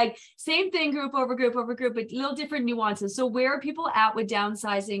 right? Like same thing, group over group over group, but little different nuances. So where are people at with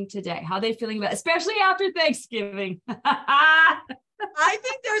downsizing today? How are they feeling about it, especially after Thanksgiving? I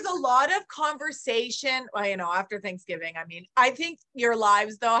think there's a lot of conversation, after Thanksgiving. I mean, I think your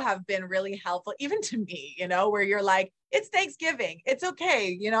lives, though, have been really helpful, even to me, where you're like, it's Thanksgiving. It's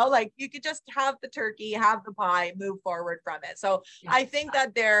okay. Like you could just have the turkey, have the pie, move forward from it. So I think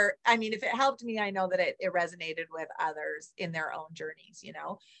that if it helped me, I know that it resonated with others in their own journeys,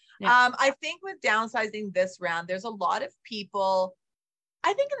 I think with downsizing this round, there's a lot of people,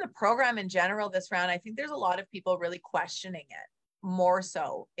 I think in the program in general, this round, I think there's a lot of people really questioning it more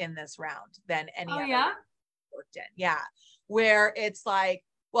so in this round than any other worked in. Yeah. Where it's like,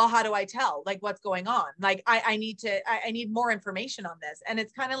 well, how do I tell? Like, what's going on? Like, I need more information on this. And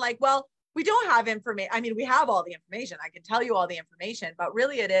it's kind of like, well, we don't have information. I mean, we have all the information. I can tell you all the information, but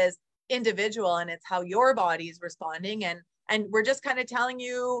really it is individual, and it's how your body is responding. And we're just kind of telling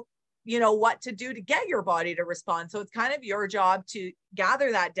you you know, what to do to get your body to respond. So it's kind of your job to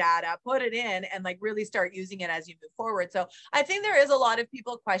gather that data, put it in, and like really start using it as you move forward. So I think there is a lot of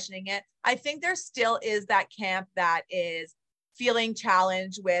people questioning it. I think there still is that camp that is feeling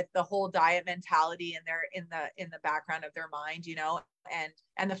challenged with the whole diet mentality, and they're in the background of their mind, you know,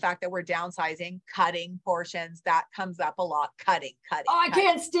 and the fact that we're downsizing, cutting portions, that comes up a lot. Cutting. Oh, I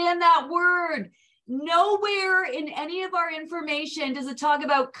can't stand that word. Nowhere in any of our information does it talk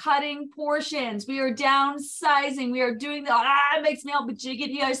about cutting portions. We are downsizing. We are doing that. It makes me all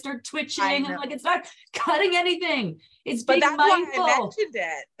bajiggity. I start twitching. I'm like, it's not cutting anything. It's being mindful. Why I mentioned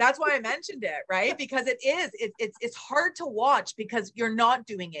it. That's why I mentioned it, right? Because it's hard to watch because you're not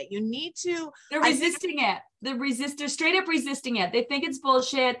doing it. You need to. They're resisting it. They're straight up resisting it. They think it's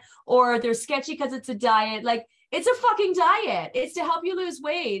bullshit, or they're sketchy because it's a diet. Like, it's a fucking diet. It's to help you lose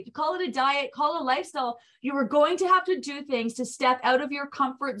weight. Call it a diet, call it a lifestyle. You are going to have to do things to step out of your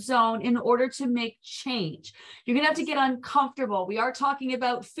comfort zone in order to make change. You're going to have to get uncomfortable. We are talking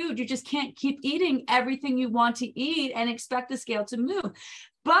about food. You just can't keep eating everything you want to eat and expect the scale to move.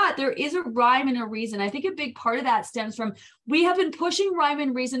 But there is a rhyme and a reason. I think a big part of that stems from, we have been pushing rhyme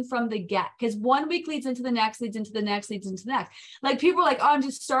and reason from the get, because 1 week leads into the next, leads into the next, leads into the next. Like, people are like, oh, I'm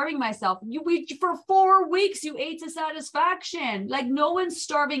just starving myself. For 4 weeks, you ate to satisfaction. Like, no one's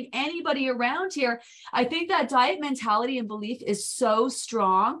starving anybody around here. I think that diet mentality and belief is so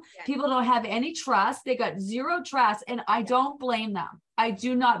strong. Yeah. People don't have any trust. They got zero trust. And I don't blame them. I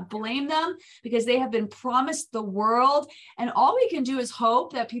do not blame them, because they have been promised the world, and all we can do is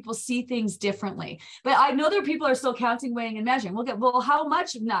hope that people see things differently. But I know there are people are still counting, weighing, and measuring. Well, how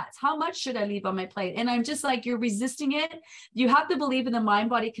much nuts? How much should I leave on my plate? And I'm just like, you're resisting it. You have to believe in the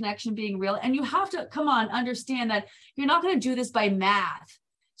mind-body connection being real, and you have to, understand that you're not going to do this by math.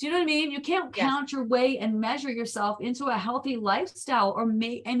 Do you know what I mean? You can't count your way and measure yourself into a healthy lifestyle or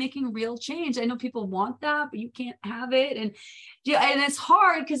making real change. I know people want that, but you can't have it. And it's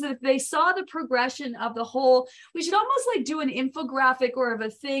hard, because if they saw the progression of the whole, we should almost like do an infographic or of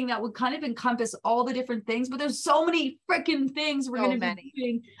a thing that would kind of encompass all the different things. But there's so many freaking things we're going to be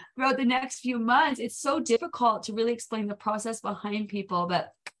doing throughout the next few months. It's so difficult to really explain the process behind people.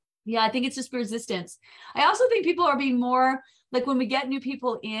 But yeah, I think it's just resistance. I also think people are being more, like, when we get new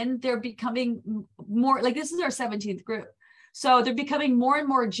people in, they're becoming more, like, this is our 17th group. So they're becoming more and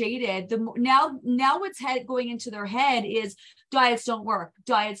more jaded. Now what's going into their head is diets don't work.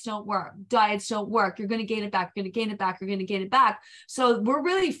 Diets don't work. Diets don't work. You're going to gain it back. You're going to gain it back. You're going to gain it back. So we're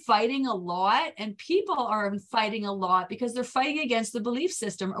really fighting a lot, and people are fighting a lot because they're fighting against the belief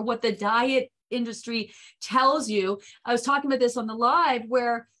system or what the diet industry tells you. I was talking about this on the live,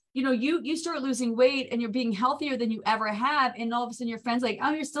 where you start losing weight and you're being healthier than you ever have. And all of a sudden your friend's like,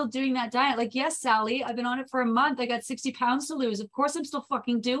 oh, you're still doing that diet. Like, yes, Sally, I've been on it for a month. I got 60 pounds to lose. Of course, I'm still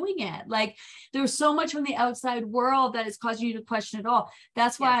fucking doing it. Like, there's so much from the outside world that is causing you to question it all.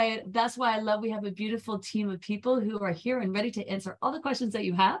 That's why I love, we have a beautiful team of people who are here and ready to answer all the questions that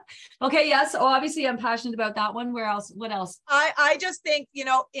you have. Okay. Yes. Oh, obviously I'm passionate about that one. What else? I just think,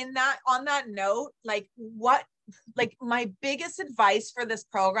 on that note, like my biggest advice for this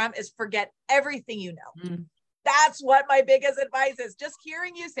program is forget everything you know. Mm. That's what my biggest advice is. Just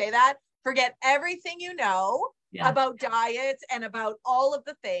hearing you say that, forget everything you know about diets and about all of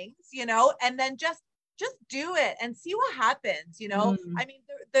the things, and then just do it and see what happens. I mean,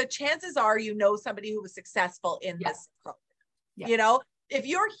 the chances are, somebody who was successful in this program. If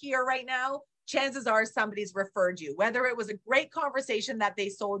you're here right now, chances are somebody's referred you, whether it was a great conversation that they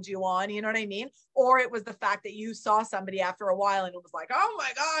sold you on, you know what I mean? Or it was the fact that you saw somebody after a while and it was like, oh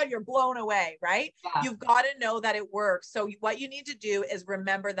my God, you're blown away, right? Yeah. You've got to know that it works. So what you need to do is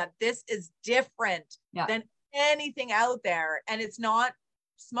remember that this is different than anything out there. And it's not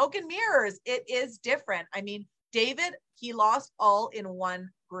smoke and mirrors. It is different. I mean, David, he lost all in one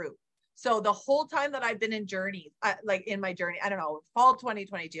group. So the whole time that I've been in journeys, like in my journey, I don't know, fall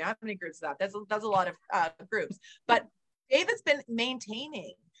 2022, how many groups is that? That's a lot of groups, but David's been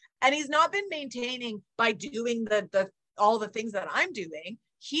maintaining, and he's not been maintaining by doing all the things that I'm doing.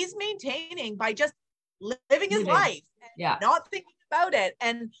 He's maintaining by just living his life, and not thinking about it,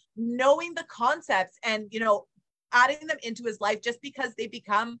 and knowing the concepts, and, adding them into his life just because they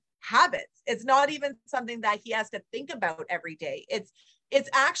become habits. It's not even something that he has to think about every day. It's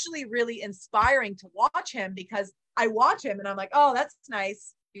actually really inspiring to watch him, because I watch him and I'm like, oh, that's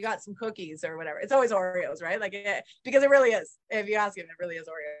nice. You got some cookies or whatever. It's always Oreos, right? Like, because it really is. If you ask him, it really is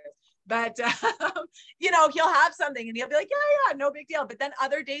Oreos. But, he'll have something and he'll be like, yeah, no big deal. But then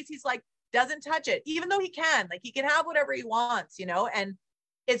other days he's like, doesn't touch it, even though he can have whatever he wants, and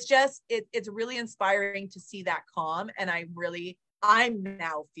it's just, it's really inspiring to see that calm. And I really I'm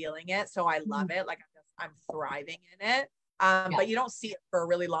now feeling it. So I love it. Like I'm thriving in it. But you don't see it for a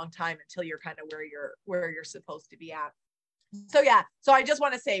really long time until you're kind of where you're supposed to be at. So yeah, so I just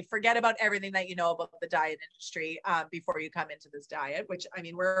want to say, forget about everything that you know about the diet industry before you come into this diet, which I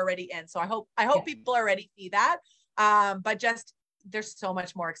mean, we're already in. So I hope people already see that. But just there's so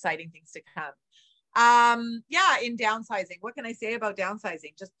much more exciting things to come. In downsizing, what can I say about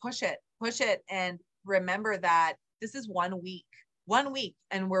downsizing? Just push it, and remember that this is 1 week,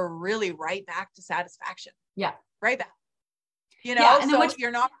 and we're really right back to satisfaction. Yeah, right back. You know, and so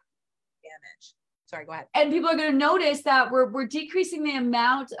you're not damaged. Sorry, go ahead. And people are going to notice that we're decreasing the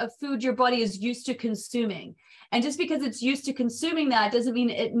amount of food your body is used to consuming. And just because it's used to consuming that doesn't mean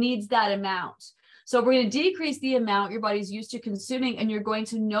it needs that amount. So we're going to decrease the amount your body's used to consuming. And you're going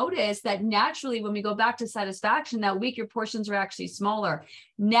to notice that naturally, when we go back to satisfaction, that week, your portions are actually smaller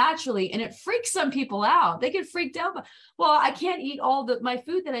naturally. And it freaks some people out. They get freaked out. But, well, I can't eat all my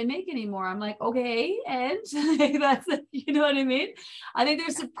food that I make anymore. I'm like, okay. And that's, you know what I mean? I think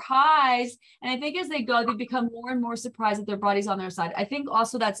they're surprised. And I think as they go, they become more and more surprised that their body's on their side. I think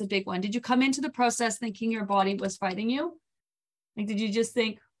also that's a big one. Did you come into the process thinking your body was fighting you? Like, did you just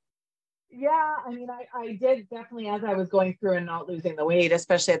think, yeah, I mean, I did definitely, as I was going through and not losing the weight,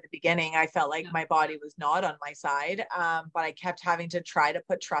 especially at the beginning, I felt like my body was not on my side. But I kept having to try to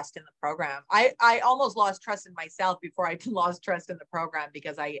put trust in the program. I almost lost trust in myself before I lost trust in the program,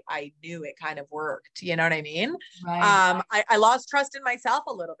 because I knew it kind of worked. You know what I mean? Right. I lost trust in myself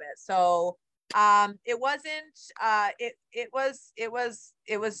a little bit. So it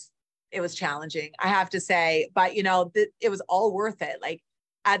was challenging, I have to say, but you know, it was all worth it. Like,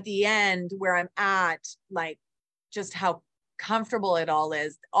 at the end, where I'm at, like, just how comfortable it all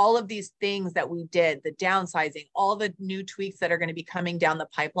is, all of these things that we did, the downsizing, all the new tweaks that are going to be coming down the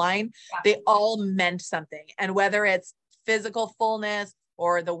pipeline, they all meant something. And whether it's physical fullness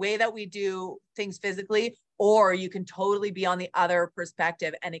or the way that we do things physically, or you can totally be on the other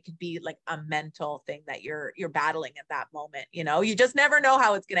perspective, and it could be like a mental thing that you're battling at that moment. You know, you just never know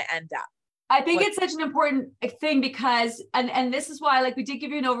how it's going to end up. I think it's such an important thing, because, and this is why, like, we did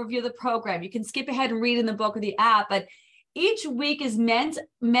give you an overview of the program. You can skip ahead and read in the book or the app, but each week is meant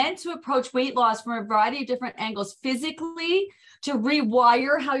to approach weight loss from a variety of different angles, physically, to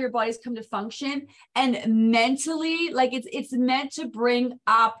rewire how your body's come to function, and mentally, like it's meant to bring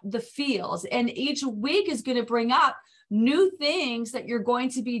up the feels. And each week is going to bring up new things that you're going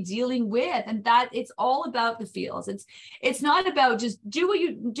to be dealing with, and that it's all about the feels. It's not about just do what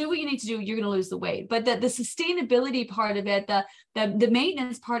you need to do, you're going to lose the weight, but the sustainability part of it, the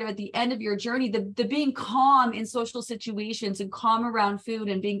maintenance part of it, the end of your journey, the being calm in social situations and calm around food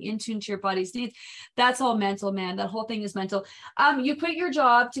and being in tune to your body's needs, that's all mental, man. That whole thing is mental. You quit your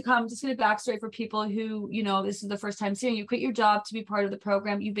job to come, just going to backstory for people who, you know, this is the first time seeing you quit your job to be part of the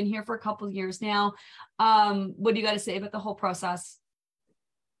program. You've been here for a couple of years now. What do you got to say about the whole process?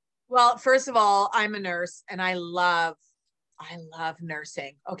 Well, first of all, I'm a nurse and I love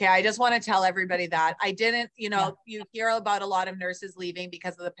nursing. Okay. I just want to tell everybody that I didn't, you know, you hear about a lot of nurses leaving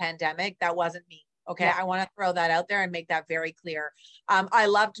because of the pandemic. That wasn't me. Okay. I want to throw that out there and make that very clear. I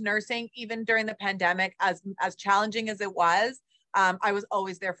loved nursing even during the pandemic, as challenging as it was. I was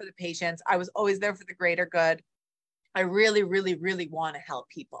always there for the patients. I was always there for the greater good. I really, really, really want to help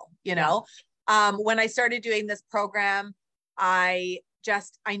people, you know? When I started doing this program, I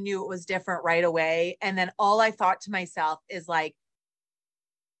knew it was different right away. And then all I thought to myself is like,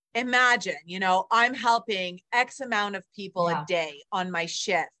 imagine, you know, I'm helping X amount of people a day on my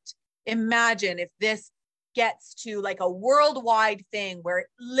shift. Imagine if this gets to like a worldwide thing where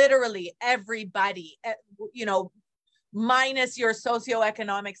literally everybody, you know, minus your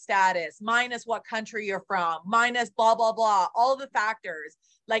socioeconomic status, minus what country you're from, minus blah, blah, blah, all the factors,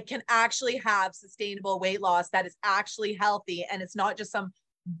 like, can actually have sustainable weight loss that is actually healthy. And it's not just some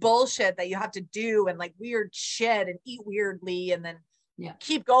bullshit that you have to do and like weird shit and eat weirdly and then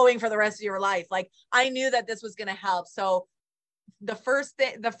keep going for the rest of your life. Like, I knew that this was going to help. So the first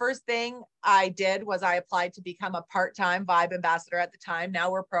thing I did was I applied to become a part-time Vibe ambassador at the time.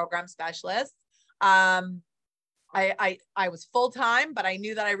 Now we're program specialists. I was full-time, but I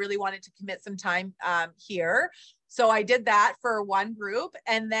knew that I really wanted to commit some time here. So I did that for one group,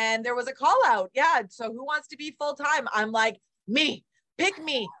 and then there was a call out. Yeah. So who wants to be full-time? I'm like, me, pick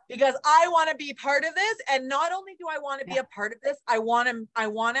me, because I want to be part of this. And not only do I want to be a part of this, I want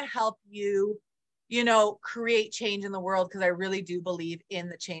to help you, you know, create change in the world, because I really do believe in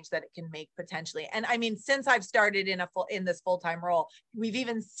the change that it can make potentially. And I mean, since I've started in this full-time role, we've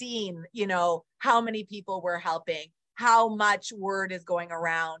even seen, you know, how many people we're helping, how much word is going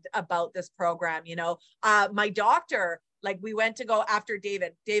around about this program. You know, my doctor Like we went to go after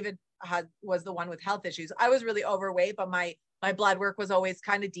David. David was the one with health issues. I was really overweight, but my blood work was always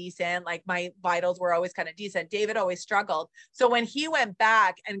kind of decent. Like my vitals were always kind of decent. David always struggled. So when he went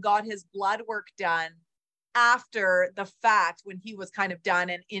back and got his blood work done after the fact, when he was kind of done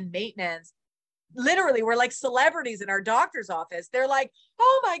and in maintenance, literally we're like celebrities in our doctor's office. They're like,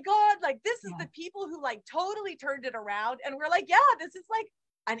 oh my God, like this is the people who like totally turned it around. And we're like, yeah, this is like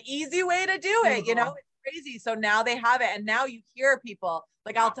an easy way to do it. You know, it's crazy. So now they have it. And now you hear people,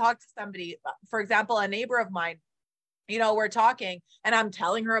 like I'll talk to somebody, for example, a neighbor of mine, you know, we're talking and I'm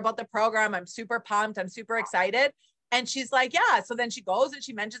telling her about the program. I'm super pumped. I'm super excited. And she's like, yeah. So then she goes and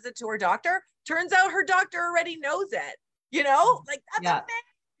she mentions it to her doctor. Turns out her doctor already knows it, you know, like that's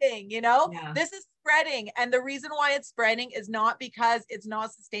amazing, you know, this is spreading. And the reason why it's spreading is not because it's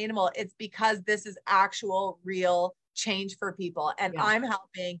not sustainable. It's because this is actual real change for people. And I'm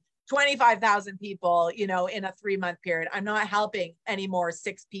helping 25,000 people, you know, in a 3-month period. I'm not helping anymore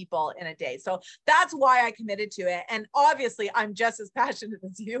 6 people in a day. So that's why I committed to it. And obviously I'm just as passionate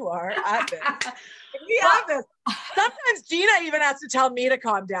as you are at this. We have this. Sometimes Gina even has to tell me to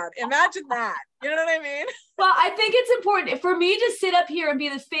calm down. Imagine that. You know what I mean? Well, I think it's important for me to sit up here and be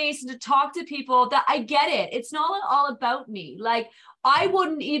the face and to talk to people that I get it. It's not all about me. Like I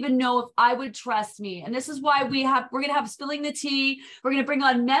wouldn't even know if I would trust me. And this is why we're going to have spilling the tea. We're going to bring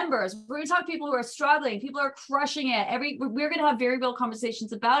on members. We're going to talk to people who are struggling. People are crushing it. We're going to have very real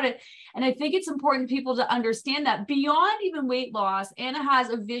conversations about it. And I think it's important people to understand that beyond even weight loss, Anna has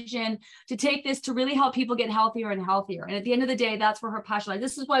a vision to take this to really help people get healthier and healthier. And at the end of the day, that's where her passion lies.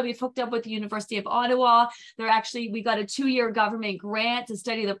 This is why we've hooked up with the University of Ottawa. We got a 2-year government grant to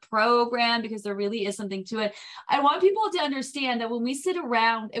study the program because there really is something to it. I want people to understand that when we sit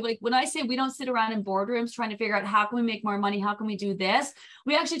around, like when I say we don't sit around in boardrooms trying to figure out how can we make more money, how can we do this,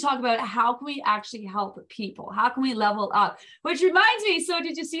 we actually talk about how can we actually help people, how can we level up, which reminds me, so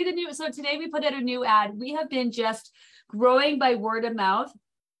did you see so today we put out a new ad. We have been just growing by word of mouth.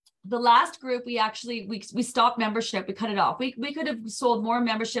 The last group, we stopped membership. We cut it off. We could have sold more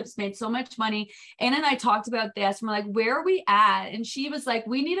memberships, made so much money. Anna and I talked about this. And we're like, where are we at? And she was like,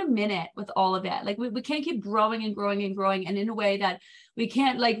 we need a minute with all of it. Like we can't keep growing and growing and growing. And in a way that we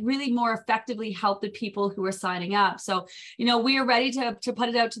can't like really more effectively help the people who are signing up. So, you know, we are ready to put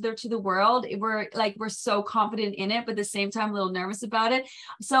it out to the world. We're so confident in it, but at the same time, a little nervous about it.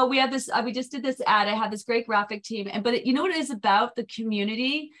 So we have this, we just did this ad. I have this great graphic team. But you know what it is about? The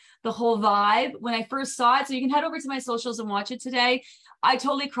community, the whole vibe. When I first saw it, so you can head over to my socials and watch it today. I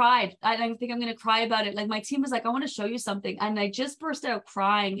totally cried. I think I'm going to cry about it. Like my team was like, I want to show you something. And I just burst out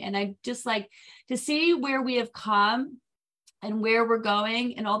crying. And I just like to see where we have come and where we're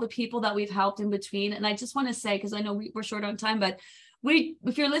going and all the people that we've helped in between. And I just want to say, because I know we're short on time, but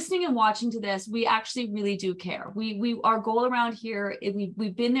if you're listening and watching to this, we actually really do care. Our goal around here,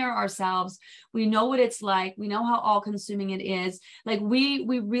 we've been there ourselves. We know what it's like. We know how all consuming it is. Like we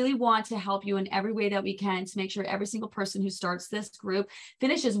really want to help you in every way that we can to make sure every single person who starts this group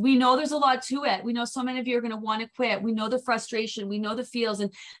finishes. We know there's a lot to it. We know so many of you are going to want to quit. We know the frustration. We know the feels.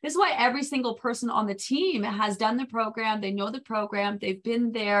 And this is why every single person on the team has done the program. They know the program. They've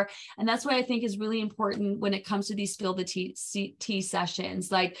been there. And that's what I think is really important when it comes to these spill the tea sessions.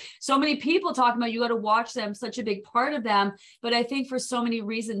 Like so many people talking about, you got to watch them, such a big part of them. But I think for so many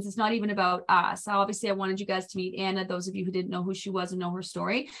reasons, it's not even about us. Obviously, I wanted you guys to meet Anna, those of you who didn't know who she was and know her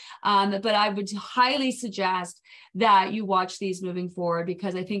story. But I would highly suggest that you watch these moving forward,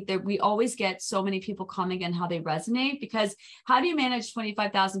 because I think that we always get so many people coming and how they resonate. Because how do you manage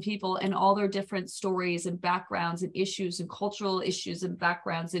 25,000 people and all their different stories and backgrounds and issues and cultural issues and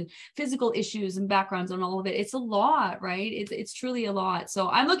backgrounds and physical issues and backgrounds and all of it? It's a lot, right? It's truly a lot. So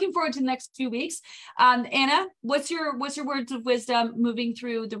I'm looking forward to the next few weeks. Anna, what's your words of wisdom moving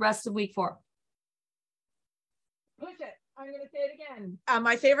through the rest of week 4? Push it. I'm going to say it again.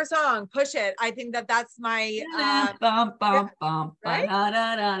 My favorite song, Push It. I think that's my right?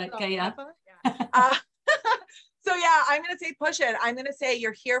 Okay, yeah. So yeah, I'm going to say push it. I'm going to say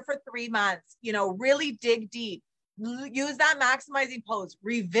you're here for 3 months, you know, really dig deep, use that maximizing pose,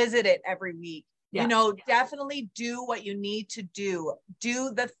 revisit it every week. Yeah. You know, definitely do what you need to do.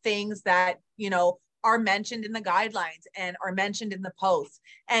 Do the things that, you know, are mentioned in the guidelines and are mentioned in the posts.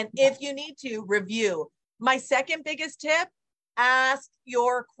 And if you need to, review. My second biggest tip, ask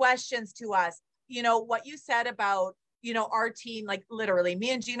your questions to us. You know, what you said about, you know, our team, like literally me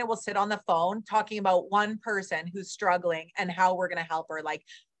and Gina will sit on the phone talking about one person who's struggling and how we're going to help her. Like,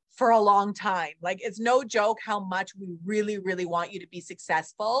 for a long time. Like, it's no joke how much we really, really want you to be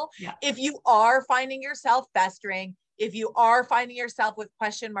successful. Yeah. If you are finding yourself festering, if you are finding yourself with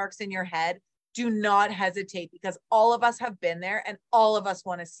question marks in your head, do not hesitate, because all of us have been there and all of us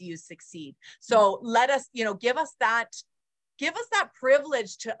want to see you succeed. So let us, give us that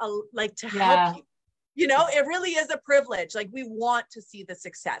privilege to help you. It really is a privilege. Like, we want to see the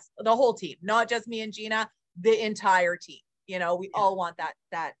success, the whole team, not just me and Gina, the entire team. We all want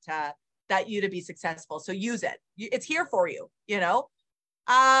that you to be successful. So use it. It's here for you, do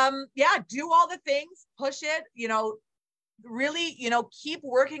all the things, push it, really, keep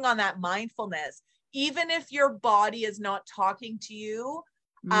working on that mindfulness, even if your body is not talking to you,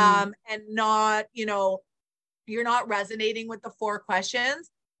 and not, you're not resonating with the 4 questions.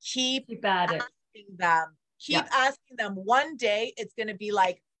 Keep at it. Keep asking them. One day it's going to be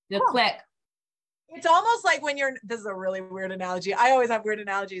like, click. It's almost like when this is a really weird analogy. I always have weird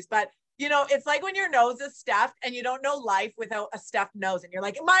analogies, but it's like when your nose is stuffed and you don't know life without a stuffed nose. And you're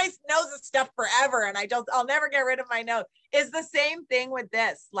like, my nose is stuffed forever. And I'll never get rid of my nose. It's the same thing with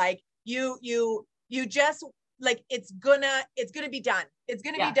this. Like you just like, it's gonna be done. It's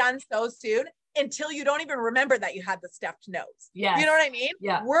going to be done so soon, until you don't even remember that you had the stuffed nose. Yeah. You know what I mean?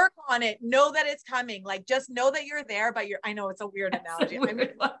 Yeah. Work on it. Know that it's coming. Like, just know that you're there, but I know it's a weird analogy. But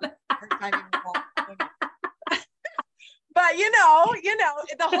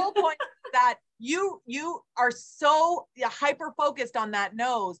the whole point is that you are so hyper focused on that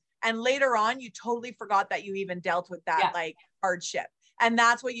nose, and later on you totally forgot that you even dealt with that like hardship. And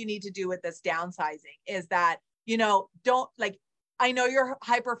that's what you need to do with this downsizing, is that don't, like, I know you're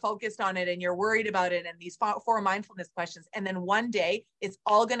hyper focused on it and you're worried about it and these 4 mindfulness questions, and then one day it's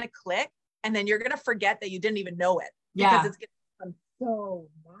all going to click, and then you're going to forget that you didn't even know it, because it's going to become so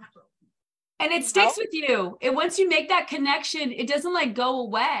natural. And it sticks with you. And once you make that connection, it doesn't like go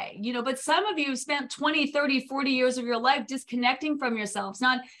away, but some of you spent 20, 30, 40 years of your life disconnecting from yourselves,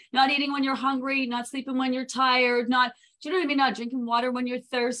 not eating when you're hungry, not sleeping when you're tired, do you know what I mean? Not drinking water when you're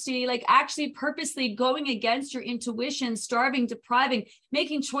thirsty, like actually purposely going against your intuition, starving, depriving,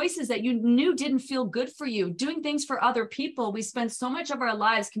 making choices that you knew didn't feel good for you, doing things for other people. We spend so much of our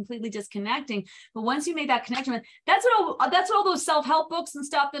lives completely disconnecting. But once you make that connection, that's what all those self-help books and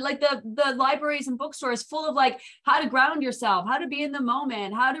stuff that like the libraries and bookstores full of, like how to ground yourself, how to be in the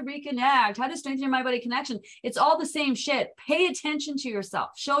moment, how to reconnect, how to strengthen your mind-body connection. It's all the same shit. Pay attention to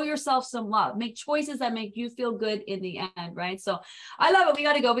yourself, show yourself some love, make choices that make you feel good in the end. Right. So I love it. We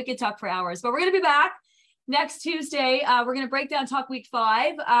got to go. We could talk for hours, but we're going to be back next Tuesday. We're going to break down Talk Week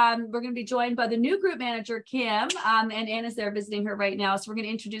 5. We're going to be joined by the new group manager, Kim, and Anna's there visiting her right now. So we're going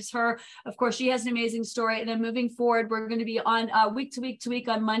to introduce her. Of course, she has an amazing story. And then moving forward, we're going to be on week to week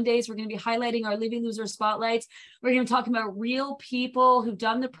on Mondays. We're going to be highlighting our Leaving Loser spotlights. We're going to be talking about real people who've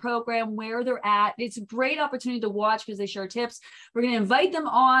done the program, where they're at. It's a great opportunity to watch because they share tips. We're going to invite them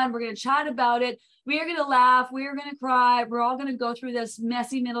on. We're going to chat about it. We are going to laugh. We are going to cry. We're all going to go through this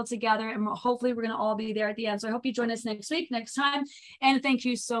messy middle together. And hopefully we're going to all be there at the end. So I hope you join us next time. And thank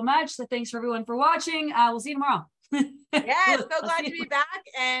you so much. So thanks for everyone for watching. We'll see you tomorrow. So glad to be back.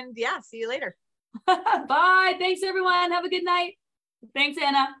 And see you later. Bye. Thanks, everyone. Have a good night. Thanks,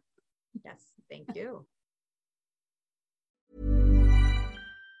 Anna. Yes. Thank you.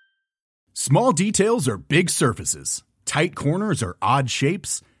 Small details are big surfaces. Tight corners are odd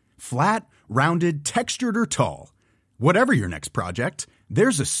shapes. Flat, rounded, textured, or tall. Whatever your next project,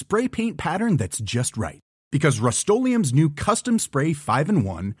 there's a spray paint pattern that's just right. Because Rust-Oleum's new Custom Spray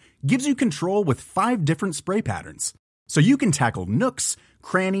 5-in-1 gives you control with 5 different spray patterns. So you can tackle nooks,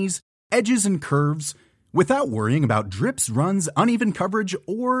 crannies, edges, and curves without worrying about drips, runs, uneven coverage,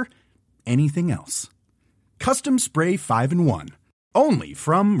 or anything else. Custom Spray 5-in-1. Only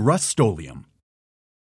from Rust-Oleum.